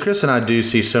 Because Chris and I do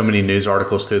see so many news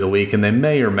articles through the week, and they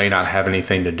may or may not have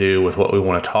anything to do with what we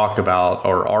want to talk about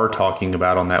or are talking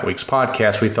about on that week's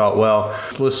podcast. We thought, well,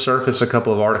 let's surface a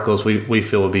couple of articles we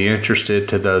feel would be interested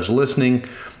to those listening,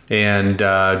 and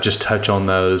just touch on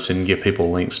those and give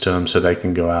people links to them so they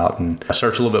can go out and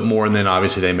search a little bit more. And then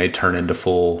obviously they may turn into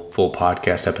full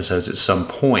podcast episodes at some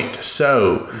point.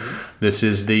 So this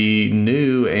is the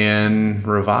new and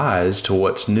revised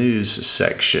What's News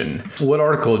section. What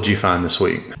article did you find this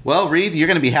week? Well, Reed, you're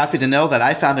going to be happy to know that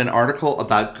I found an article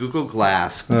about Google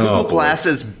Glass. Google Glass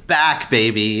is back,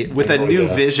 baby, with a new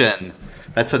vision.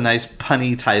 That's a nice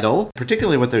punny title.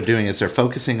 Particularly what they're doing is they're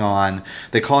focusing on,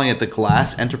 they're calling it the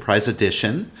Glass Enterprise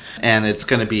Edition, and it's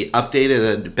going to be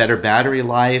updated, a better battery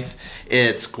life.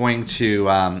 It's going to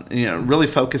really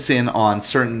focus in on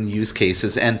certain use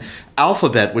cases. And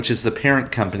Alphabet, which is the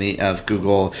parent company of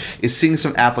Google, is seeing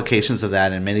some applications of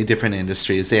that in many different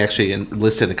industries. They actually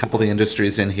listed a couple of the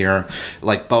industries in here,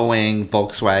 like Boeing,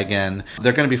 Volkswagen.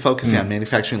 They're going to be focusing on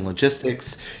manufacturing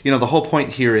logistics. The whole point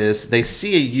here is they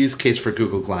see a use case for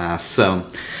Google Glass. So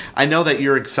I know that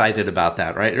you're excited about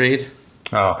that, right, Reed?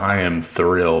 Oh, I am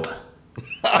thrilled.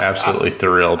 Absolutely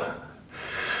thrilled.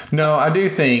 No, I do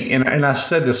think, and I've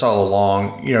said this all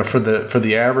along, for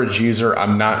the average user,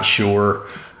 I'm not sure,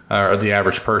 or the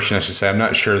average person, I should say, I'm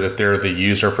not sure that they're the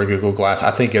user for Google Glass.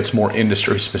 I think it's more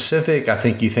industry specific. I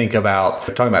think you think about,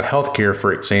 talking about healthcare,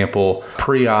 for example,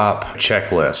 pre-op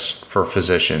checklists for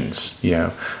physicians,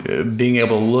 being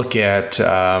able to look at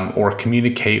or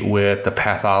communicate with the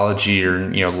pathology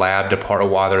or, lab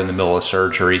department while they're in the middle of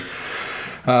surgery,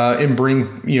 and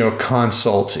bring,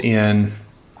 consults in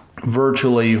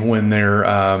virtually when they're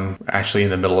actually in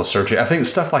the middle of surgery. I think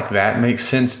stuff like that makes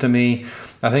sense to me.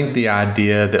 I think the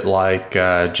idea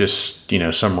that just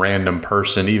some random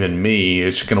person, even me,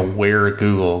 is going to wear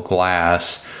Google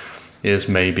Glass is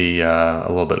maybe a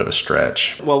little bit of a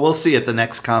stretch. Well, we'll see at the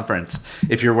next conference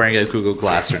if you're wearing a Google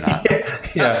Glass or not.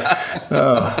 Yeah.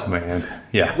 Oh, man.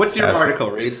 Yeah. What's your article,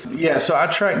 Reed? Yeah, so I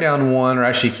tracked down one, or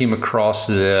actually came across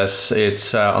this.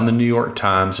 It's on the New York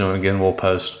Times, and again, we'll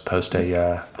post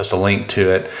a link to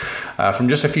it from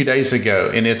just a few days ago,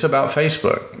 and it's about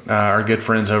Facebook, our good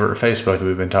friends over at Facebook that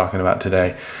we've been talking about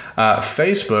today.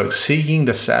 Facebook seeking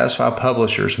to satisfy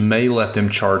publishers may let them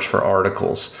charge for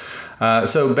articles.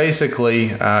 So basically,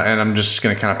 and I'm just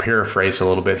going to kind of paraphrase a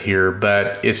little bit here,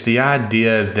 but it's the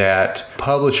idea that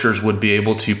publishers would be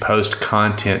able to post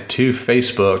content to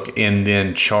Facebook and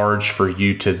then charge for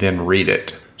you to then read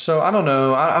it. So I don't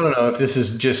know if this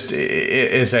is just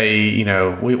is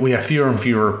we have fewer and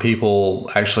fewer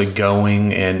people actually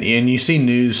going, and you see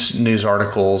news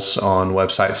articles on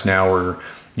websites now where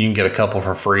you can get a couple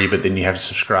for free, but then you have to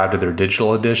subscribe to their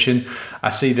digital edition. I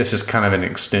see this as kind of an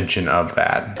extension of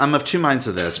that. I'm of two minds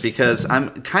of this because I'm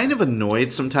kind of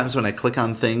annoyed sometimes when I click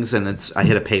on things and I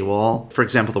hit a paywall. For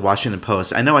example, the Washington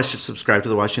Post. I know I should subscribe to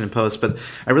the Washington Post, but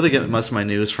I really get most of my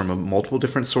news from multiple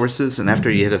different sources. And after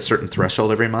you hit a certain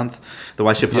threshold every month, the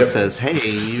Washington Post says,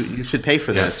 "Hey, you should pay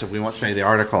for this if we want to show you the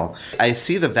article." I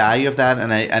see the value of that,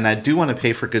 and I do want to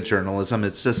pay for good journalism.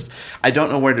 It's just I don't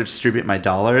know where to distribute my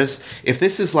dollars. If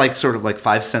this is sort of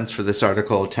 5 cents for this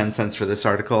article, 10 cents for this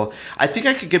article, I think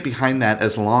I could get behind that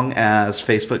as long as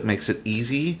Facebook makes it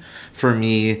easy for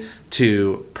me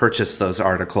to purchase those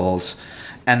articles.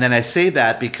 And then I say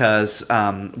that because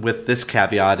with this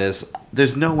caveat is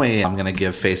there's no way I'm going to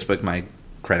give Facebook my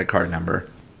credit card number.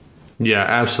 Yeah,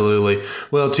 absolutely.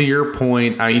 Well, to your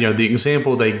point, the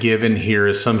example they give in here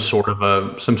is some sort of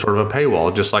a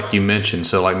paywall, just like you mentioned.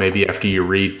 So maybe after you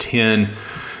read 10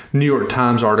 New York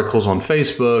Times articles on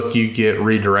Facebook, you get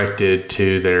redirected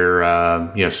to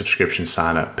their subscription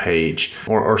sign up page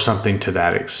or something to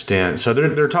that extent. So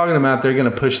they're talking about they're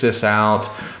going to push this out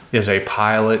as a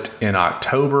pilot in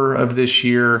October of this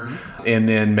year, and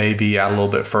then maybe out a little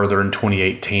bit further in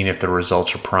 2018 if the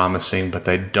results are promising. But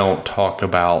they don't talk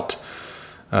about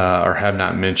or have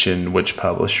not mentioned which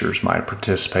publishers might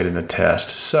participate in the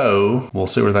test. So we'll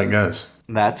see where that goes.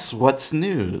 That's what's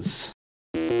news.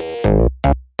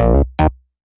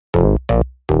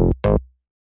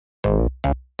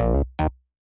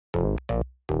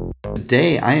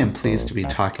 Today, I am pleased to be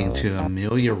talking to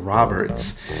Amelia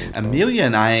Roberts. Amelia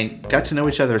and I got to know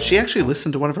each other. She actually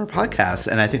listened to one of our podcasts,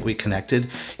 and I think we connected,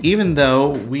 even though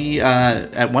we,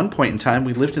 at one point in time,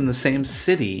 we lived in the same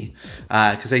city,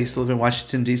 because I used to live in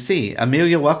Washington, D.C.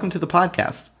 Amelia, welcome to the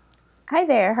podcast. Hi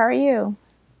there. How are you?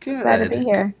 Good. Glad to be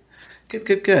here.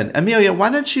 Good. Amelia,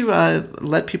 why don't you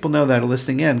let people know that are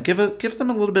listening in, give them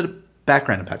a little bit of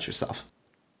background about yourself.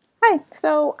 Hi.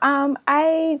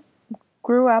 I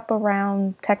grew up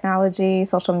around technology,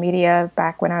 social media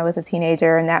back when I was a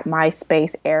teenager in that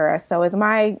MySpace era. So as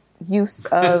my use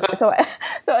of so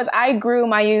as I grew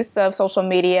my use of social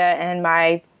media and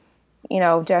my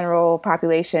general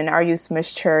population, our use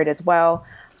matured as well.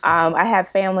 I have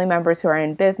family members who are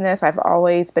in business. I've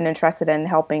always been interested in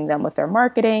helping them with their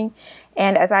marketing.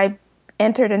 And as I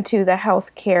entered into the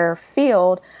healthcare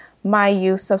field, my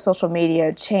use of social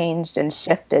media changed and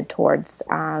shifted towards,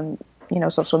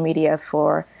 social media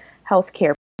for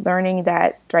healthcare. Learning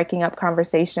that striking up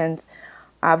conversations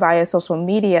via social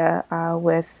media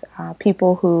with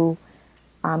people who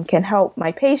can help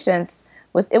my patients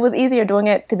was easier doing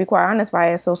it, to be quite honest,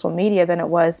 via social media than it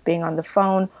was being on the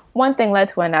phone. One thing led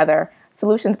to another.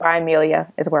 Solutions by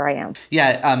Amelia is where I am.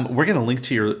 Yeah, we're gonna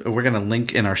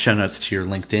link in our show notes to your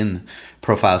LinkedIn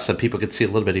profile so people could see a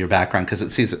little bit of your background, because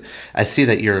I see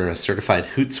that you're a certified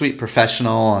Hootsuite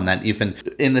professional and that you've been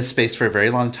in this space for a very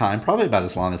long time, probably about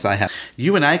as long as I have.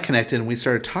 You and I connected and we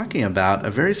started talking about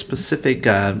a very specific,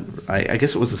 I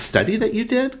guess it was a study that you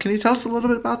did. Can you tell us a little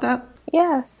bit about that?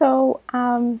 Yeah,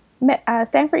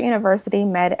 Stanford University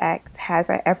MedX has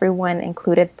a Everyone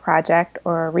Included project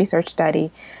or research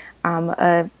study. Not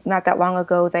that long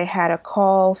ago, they had a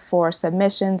call for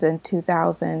submissions in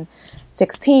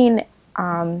 2016,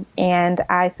 and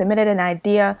I submitted an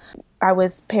idea. I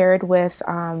was paired with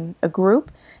a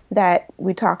group that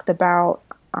we talked about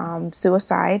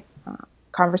suicide,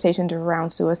 conversations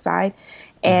around suicide,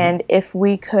 and if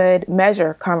we could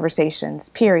measure conversations,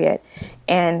 period.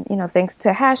 And, thanks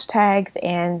to hashtags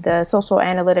and the social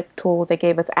analytic tool they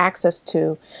gave us access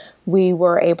to, we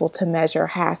were able to measure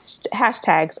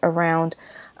hashtags around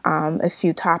a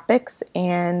few topics,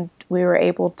 and we were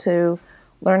able to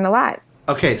learn a lot.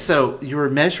 Okay, so you were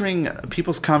measuring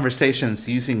people's conversations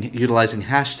utilizing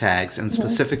hashtags, and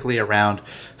specifically around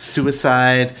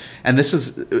suicide. And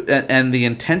the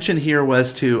intention here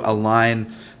was to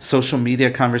align social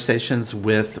media conversations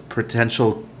with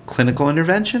potential clinical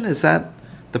intervention. Is that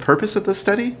the purpose of the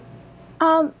study?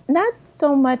 Not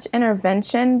so much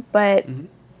intervention, but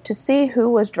to see who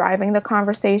was driving the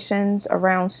conversations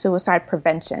around suicide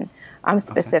prevention,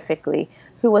 specifically.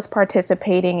 Who was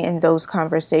participating in those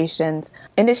conversations,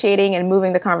 initiating and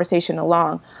moving the conversation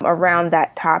along around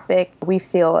that topic. We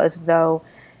feel as though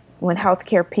when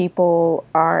healthcare people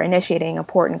are initiating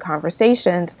important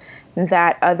conversations,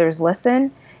 that others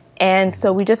listen. And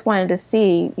so we just wanted to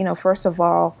see, first of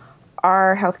all,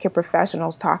 are healthcare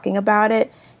professionals talking about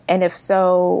it? And if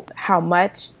so, how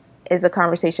much is the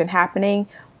conversation happening?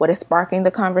 What is sparking the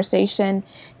conversation?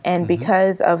 And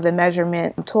because of the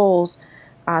measurement tools,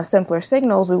 simpler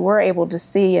signals, we were able to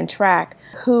see and track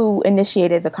who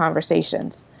initiated the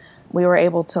conversations. We were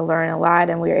able to learn a lot,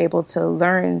 and we were able to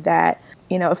learn that,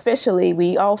 officially,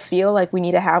 we all feel like we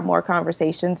need to have more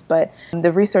conversations, but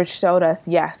the research showed us,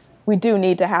 yes, we do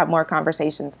need to have more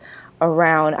conversations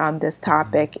around this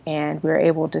topic, and we were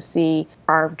able to see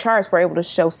our charts were able to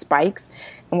show spikes,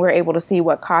 and we were able to see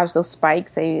what caused those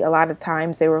spikes. A lot of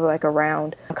times they were like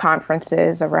around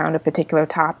conferences, around a particular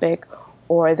topic,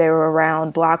 or they were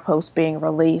around blog posts being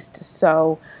released.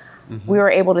 So we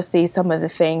were able to see some of the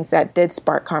things that did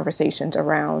spark conversations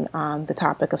around the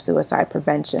topic of suicide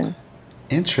prevention.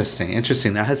 Interesting.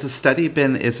 Now, has the study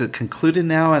is it concluded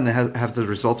now, and have the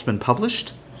results been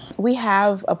published? We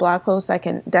have a blog post. I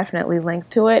can definitely link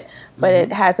to it, but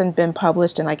it hasn't been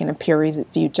published in a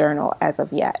peer-reviewed journal as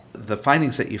of yet. The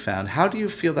findings that you found, how do you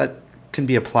feel that can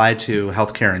be applied to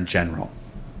healthcare in general?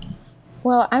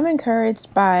 Well, I'm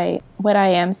encouraged by what I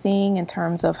am seeing in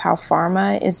terms of how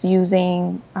pharma is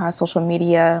using social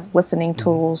media listening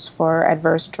tools for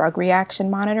adverse drug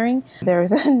reaction monitoring.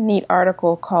 There's a neat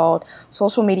article called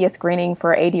Social Media Screening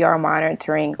for ADR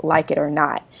Monitoring, Like It or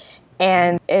Not.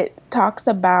 And it talks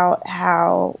about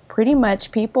how pretty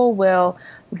much people will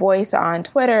voice on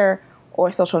Twitter or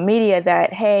social media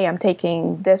that, hey, I'm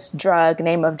taking this drug,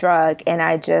 name of drug, and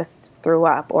I just threw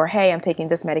up. Or, hey, I'm taking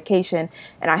this medication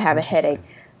and I have a headache.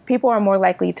 People are more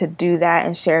likely to do that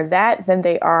and share that than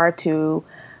they are to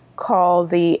call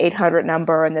the 800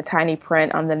 number and the tiny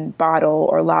print on the bottle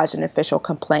or lodge an official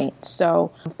complaint.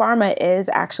 So pharma is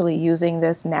actually using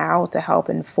this now to help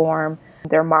inform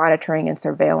their monitoring and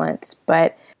surveillance.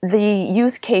 But the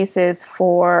use cases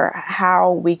for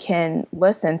how we can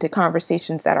listen to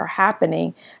conversations that are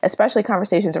happening, especially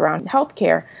conversations around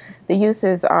healthcare, the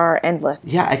uses are endless.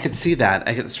 Yeah, I could see that.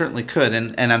 Certainly could.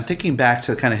 And I'm thinking back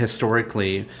to kind of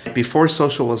historically, before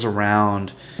social was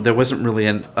around, there wasn't really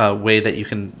a way that you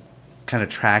can kind of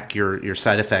track your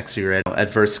side effects or your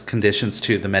adverse conditions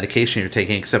to the medication you're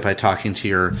taking, except by talking to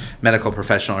your medical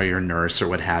professional or your nurse or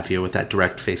what have you with that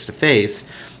direct face-to-face.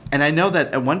 And I know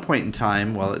that at one point in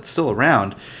time, while it's still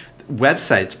around,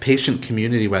 websites, patient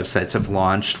community websites have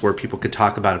launched where people could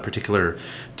talk about a particular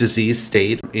disease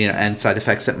state, and side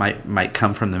effects that might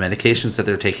come from the medications that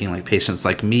they're taking, like Patients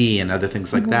Like Me and other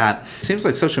things like that. It seems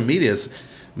like social media is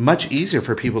much easier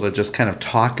for people to just kind of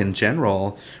talk in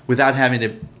general without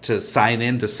having to sign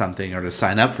into something or to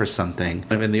sign up for something.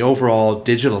 In the overall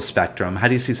digital spectrum, how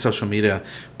do you see social media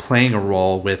playing a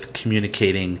role with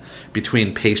communicating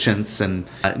between patients and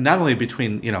not only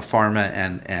between pharma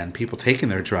and people taking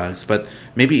their drugs, but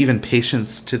maybe even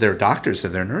patients to their doctors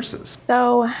and their nurses?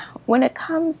 So when it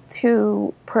comes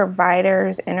to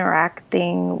providers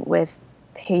interacting with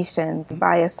patients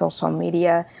via social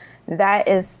media, that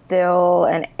is still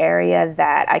an area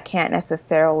that I can't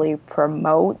necessarily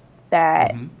promote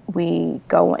that we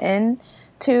go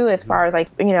into as far as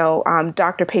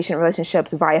doctor-patient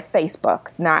relationships via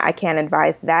Facebook. I can't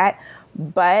advise that,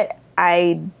 but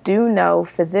I do know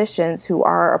physicians who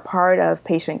are a part of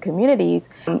patient communities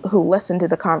who listen to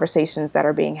the conversations that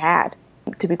are being had.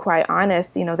 To be quite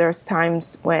honest, there's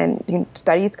times when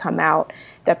studies come out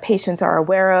that patients are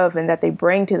aware of and that they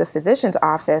bring to the physician's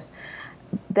office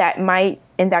that might,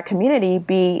 in that community,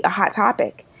 be a hot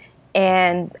topic.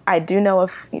 And I do know of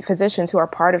physicians who are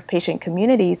part of patient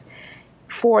communities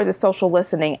for the social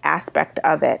listening aspect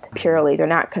of it purely. They're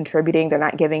not contributing, they're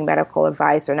not giving medical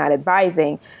advice, they're not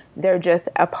advising. They're just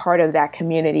a part of that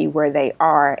community where they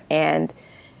are. And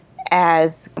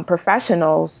as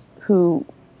professionals who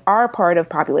are part of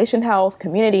population health,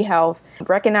 community health,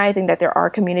 recognizing that there are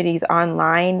communities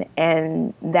online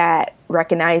and that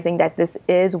recognizing that this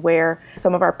is where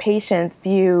some of our patients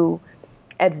view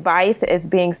advice as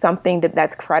being something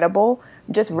that's credible,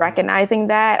 just recognizing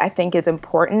that I think is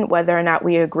important, whether or not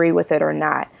we agree with it or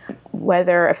not.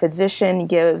 Whether a physician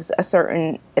gives a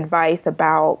certain advice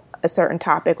about a certain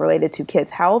topic related to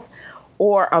kids' health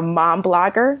or a mom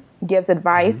blogger gives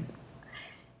advice,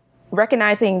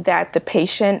 recognizing that the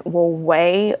patient will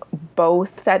weigh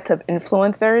both sets of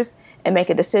influencers and make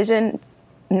a decision.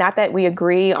 Not that we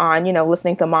agree on,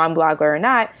 listening to mom blogger or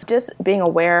not, just being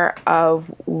aware of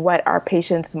what our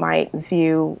patients might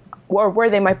view or where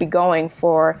they might be going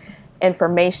for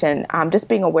information. Just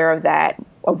being aware of that,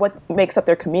 of what makes up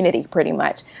their community pretty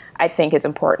much, I think is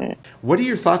important. What are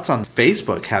your thoughts on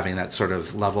Facebook having that sort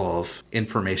of level of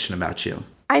information about you?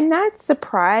 I'm not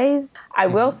surprised. I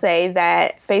will say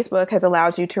that Facebook has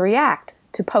allowed you to react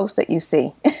to posts that you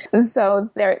see. So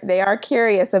they are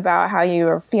curious about how you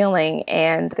are feeling,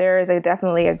 and there is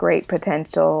definitely a great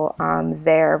potential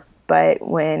there. But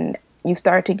when you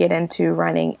start to get into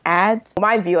running ads,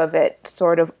 my view of it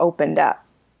sort of opened up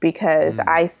because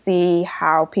I see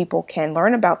how people can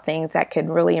learn about things that can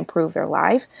really improve their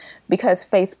life, because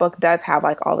Facebook does have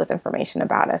all this information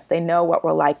about us. They know what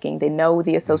we're liking. They know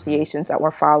the associations that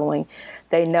we're following.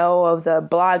 They know of the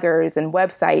bloggers and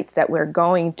websites that we're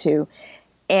going to.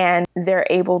 And they're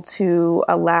able to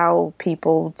allow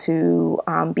people to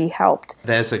be helped.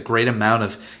 There's a great amount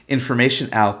of information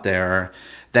out there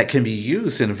that can be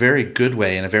used in a very good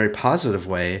way, in a very positive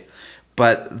way.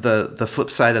 But the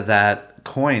flip side of that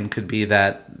coin could be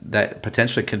that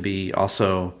potentially can be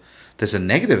also, there's a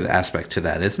negative aspect to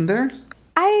that, isn't there?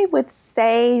 I would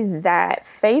say that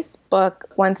Facebook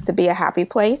wants to be a happy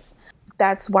place.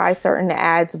 That's why certain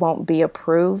ads won't be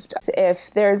approved.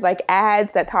 If there's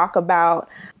ads that talk about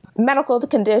medical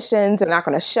conditions, they're not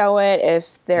going to show it.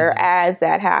 If there are ads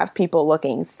that have people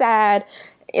looking sad,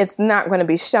 it's not going to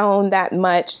be shown that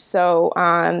much. So,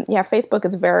 Facebook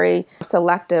is very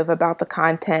selective about the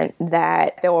content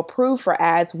that they'll approve for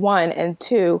ads, one, and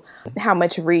two, how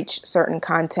much reach certain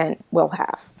content will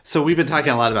have. So we've been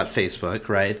talking a lot about Facebook,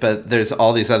 right? But there's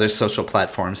all these other social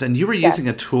platforms, and you were using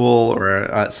a tool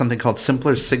or something called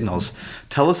Simpler Signals.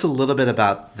 Tell us a little bit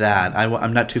about that.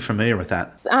 I'm not too familiar with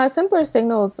that. Simpler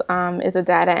Signals is a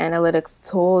data analytics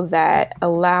tool that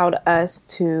allowed us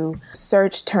to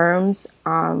search terms.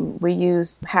 We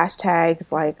use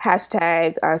hashtags like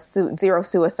 #zero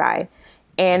suicide,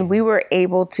 and we were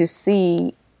able to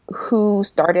see who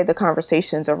started the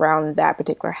conversations around that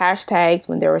particular hashtags.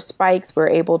 When there were spikes,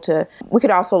 we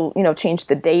could also, change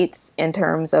the dates in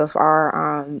terms of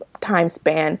our time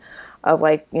span of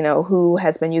who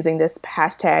has been using this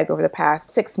hashtag over the past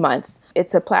 6 months.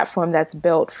 It's a platform that's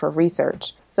built for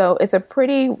research. So it's a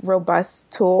pretty robust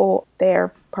tool.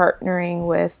 They're partnering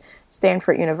with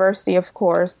Stanford University, of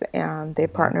course. They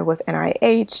partner with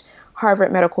NIH,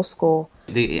 Harvard Medical School.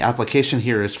 The application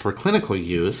here is for clinical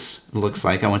use. It looks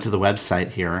like I went to the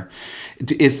website here.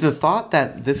 Is the thought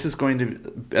that this is going to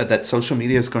that social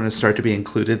media is going to start to be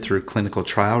included through clinical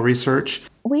trial research?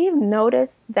 We've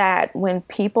noticed that when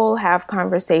people have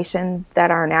conversations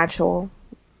that are natural,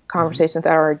 conversations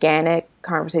that are organic,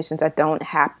 conversations that don't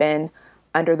happen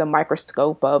under the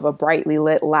microscope of a brightly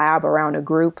lit lab around a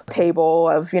group table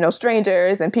of,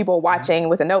 strangers and people watching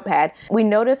with a notepad, we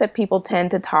notice that people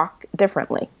tend to talk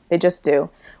differently. They just do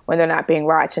when they're not being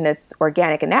watched, and it's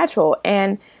organic and natural.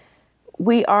 And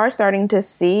we are starting to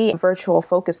see virtual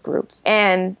focus groups.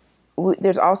 And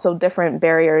there's also different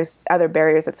barriers, other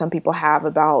barriers that some people have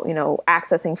about,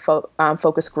 accessing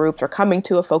focus groups or coming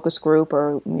to a focus group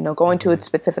or, going to a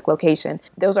specific location.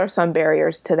 Those are some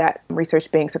barriers to that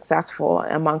research being successful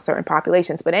among certain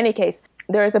populations. But in any case,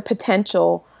 there is a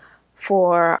potential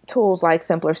for tools like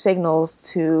Simpler Signals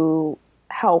to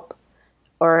help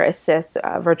or assist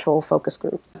virtual focus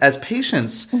groups. As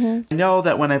patients, I know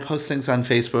that when I post things on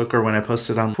Facebook or when I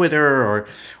post it on Twitter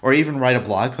or even write a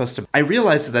blog post, I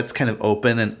realize that that's kind of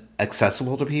open and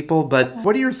accessible to people. But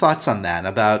what are your thoughts on that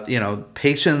about,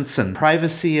 patients and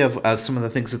privacy of some of the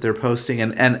things that they're posting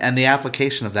and the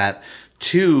application of that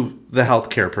to the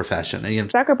healthcare profession?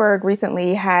 Zuckerberg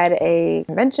recently had a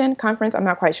conference, I'm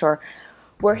not quite sure,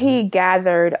 where he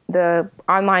gathered the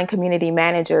online community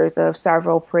managers of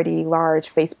several pretty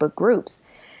large Facebook groups.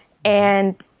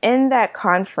 And in that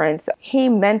conference, he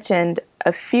mentioned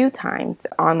a few times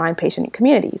online patient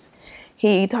communities.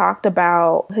 He talked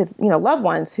about his, loved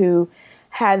ones who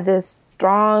had this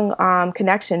strong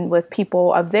connection with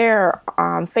people of their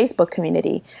Facebook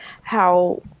community,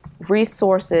 how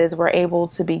resources were able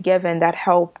to be given that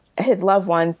helped his loved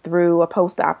one through a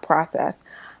post-op process.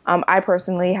 I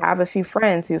personally have a few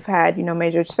friends who've had,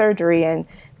 major surgery, and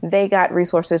they got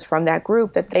resources from that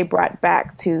group that they brought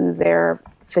back to their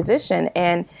physician.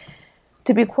 And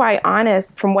to be quite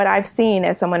honest, from what I've seen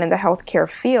as someone in the healthcare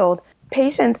field,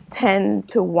 patients tend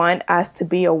to want us to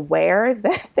be aware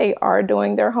that they are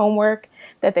doing their homework,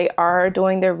 that they are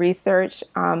doing their research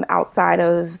outside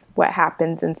of what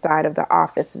happens inside of the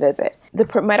office visit.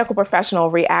 The medical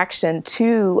professional reaction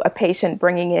to a patient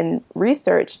bringing in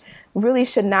research really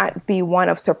should not be one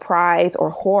of surprise or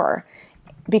horror.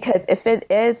 Because if it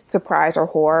is surprise or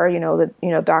horror,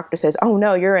 the doctor says, "Oh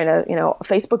no, you're in a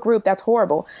Facebook group, that's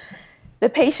horrible." The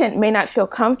patient may not feel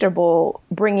comfortable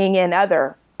bringing in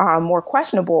other more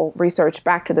questionable research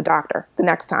back to the doctor the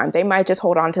next time. They might just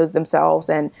hold on to themselves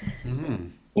and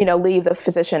leave the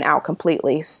physician out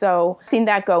completely. So seen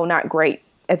that go not great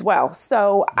as well.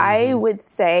 So I would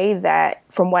say that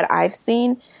from what I've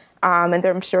seen, and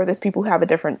I'm sure there's people who have a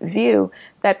different view,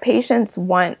 that patients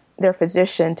want their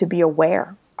physician to be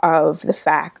aware of the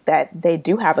fact that they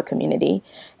do have a community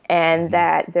and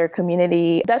that their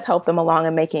community does help them along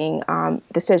in making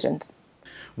decisions.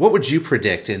 What would you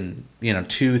predict in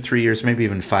 2, 3 years, maybe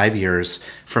even 5 years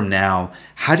from now?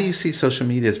 How do you see social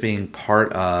media as being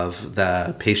part of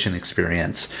the patient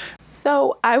experience?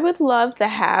 So I would love to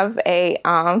have a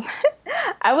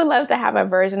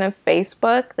version of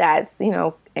Facebook that's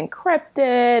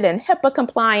encrypted and HIPAA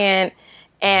compliant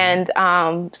and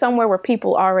somewhere where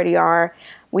people already are.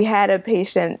 We had a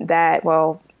patient that,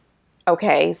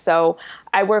 so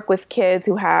I work with kids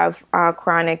who have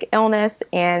chronic illness,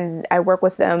 and I work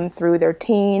with them through their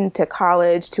teen to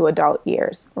college to adult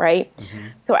years, right?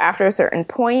 So after a certain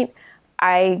point,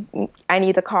 I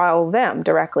need to call them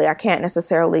directly. I can't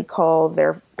necessarily call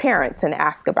their parents and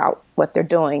ask about what they're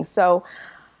doing. So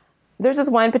there's this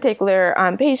one particular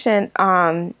patient,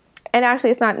 and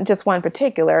actually it's not just one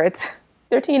particular,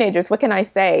 they're teenagers. What can I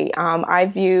say? I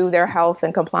view their health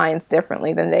and compliance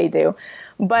differently than they do.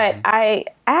 But I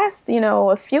asked,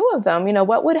 a few of them,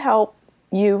 what would help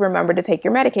you remember to take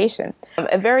your medication?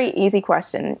 A very easy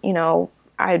question.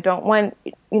 I don't want,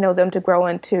 them to grow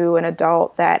into an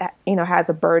adult that, has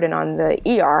a burden on the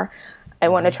ER. I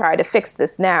want to try to fix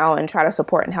this now and try to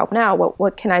support and help now.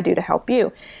 What can I do to help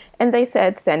you? And they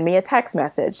said, send me a text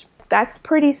message. That's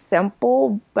pretty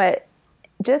simple, but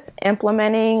just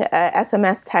implementing a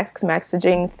SMS text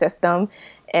messaging system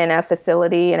in a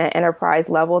facility in an enterprise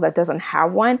level that doesn't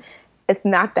have one, it's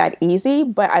not that easy,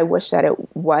 but I wish that it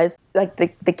was. Like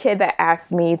the kid that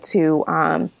asked me to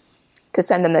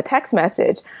send them the text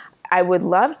message, I would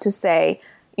love to say,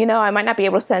 I might not be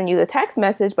able to send you the text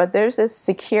message, but there's this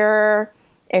secure,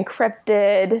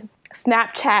 encrypted,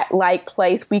 Snapchat-like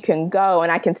place we can go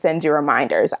and I can send you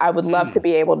reminders. I would love to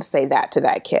be able to say that to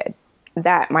that kid.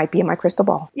 that might be in my crystal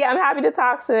ball. Yeah, I'm happy to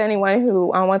talk to anyone who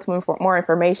wants more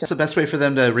information. What's the best way for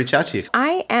them to reach out to you?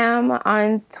 I am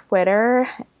on Twitter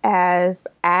as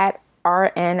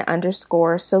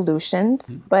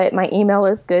 @RN_solutions, but my email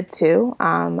is good too.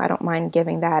 I don't mind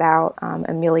giving that out.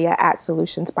 Amelia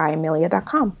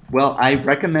 @solutionsbyamelia.com. Well, I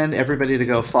recommend everybody to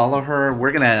go follow her.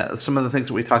 We're some of the things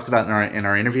that we talked about in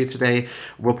our interview today,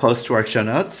 we'll post to our show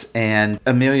notes. And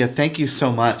Amelia, thank you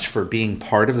so much for being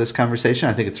part of this conversation.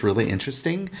 I think it's really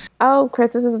interesting. Oh,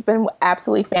 Chris, this has been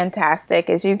absolutely fantastic.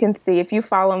 As you can see, if you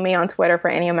follow me on Twitter for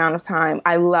any amount of time,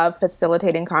 I love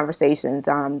facilitating conversations.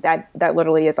 That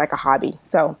literally is like a hobby.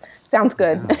 So sounds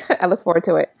good. Yeah. I look forward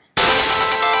to it.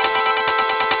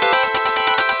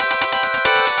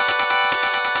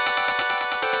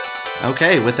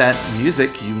 Okay, with that music,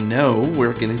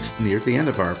 we're getting near the end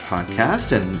of our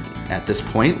podcast, and at this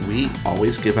point, we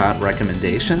always give out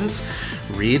recommendations.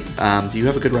 Reed, do you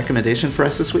have a good recommendation for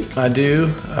us this week? I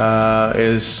do.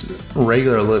 As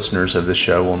regular listeners of the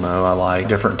show will know, I like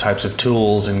different types of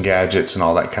tools and gadgets and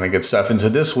all that kind of good stuff. And so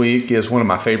this week is one of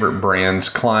my favorite brands,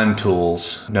 Klein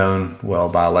Tools, known well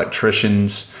by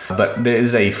electricians. But there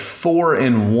is a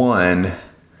 4-in-1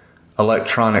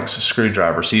 electronics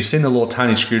screwdriver. So you've seen the little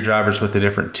tiny screwdrivers with the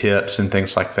different tips and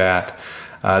things like that.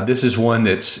 This is one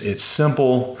it's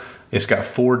simple. It's got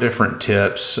 4 different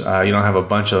tips. You don't have a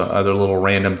bunch of other little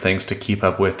random things to keep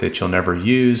up with that you'll never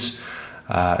use.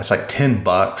 It's like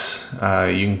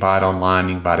 $10. You can buy it online.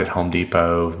 You can buy it at Home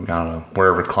Depot. I don't know,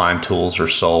 wherever Klein Tools are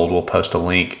sold. We'll post a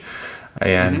link.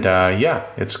 And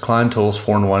it's Klein Tools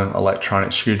 4-in-1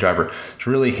 electronic screwdriver. It's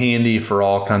really handy for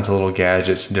all kinds of little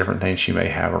gadgets and different things you may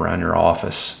have around your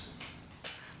office.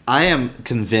 I am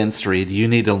convinced, Reed, you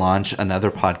need to launch another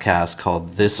podcast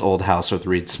called This Old House with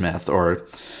Reed Smith, or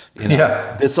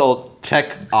This Old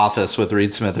Tech Office with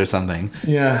Reed Smith or something.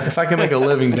 Yeah, if I could make a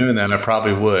living doing that, I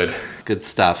probably would. Good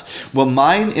stuff. Well,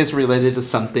 mine is related to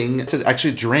something to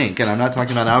actually drink, and I'm not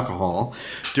talking about alcohol.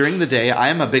 During the day, I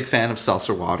am a big fan of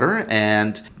seltzer water,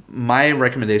 and my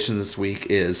recommendation this week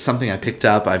is something I picked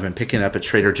up. I've been picking up at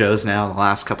Trader Joe's now the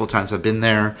last couple of times I've been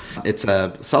there. It's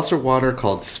a seltzer water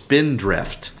called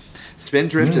Spindrift.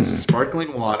 Spindrift is a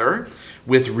sparkling water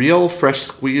with real fresh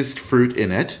squeezed fruit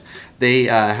in it. They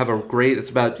have a great, it's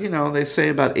about, they say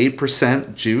about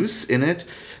 8% juice in it.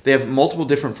 They have multiple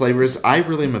different flavors. I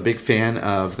really am a big fan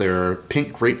of their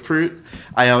pink grapefruit.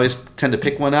 I always tend to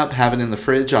pick one up, have it in the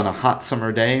fridge on a hot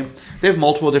summer day. They have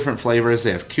multiple different flavors.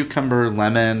 They have cucumber,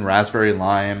 lemon, raspberry,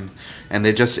 lime, and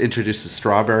they just introduced the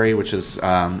strawberry, which is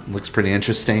looks pretty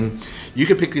interesting. You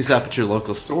can pick these up at your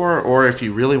local store, or if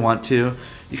you really want to,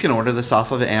 you can order this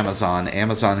off of Amazon.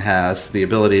 Amazon has the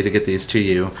ability to get these to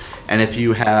you. And if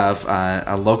you have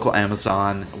a local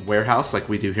Amazon warehouse like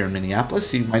we do here in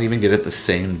Minneapolis, you might even get it the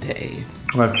same day.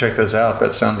 I'll have to check those out.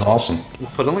 That sounds awesome. We'll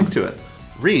put a link to it.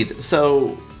 Reed,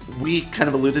 so we kind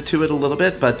of alluded to it a little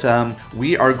bit, but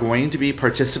we are going to be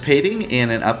participating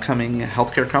in an upcoming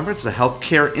healthcare conference, the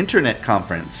Healthcare Internet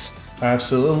Conference.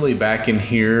 Absolutely. Back in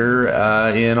here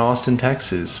in Austin,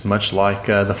 Texas, much like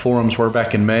the forums were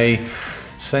back in May.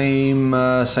 Same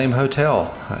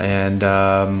hotel, and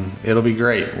it'll be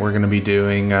great. We're going to be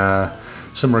doing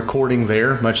some recording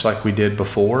there, much like we did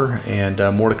before, and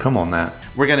more to come on that.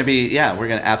 We're going to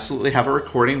absolutely have a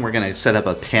recording. We're going to set up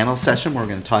a panel session where we're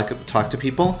going to talk to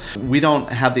people. We don't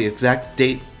have the exact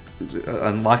date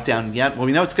on lockdown yet. Well,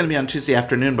 we know it's going to be on Tuesday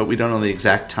afternoon, but we don't know the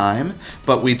exact time.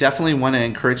 But we definitely want to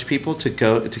encourage people to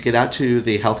get out to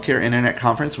the Healthcare Internet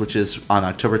Conference, which is on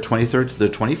October 23rd to the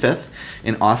 25th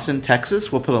in Austin,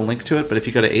 Texas. We'll put a link to it, but if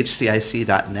you go to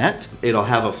hcic.net, it'll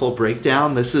have a full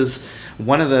breakdown. This is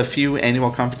one of the few annual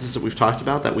conferences that we've talked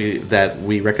about that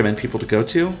we recommend people to go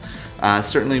to.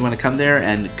 Certainly you want to come there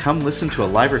and come listen to a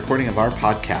live recording of our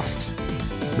podcast.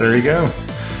 There you go.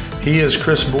 He is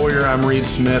Chris Boyer. I'm Reed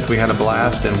Smith. We had a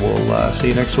blast, and we'll see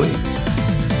you next week.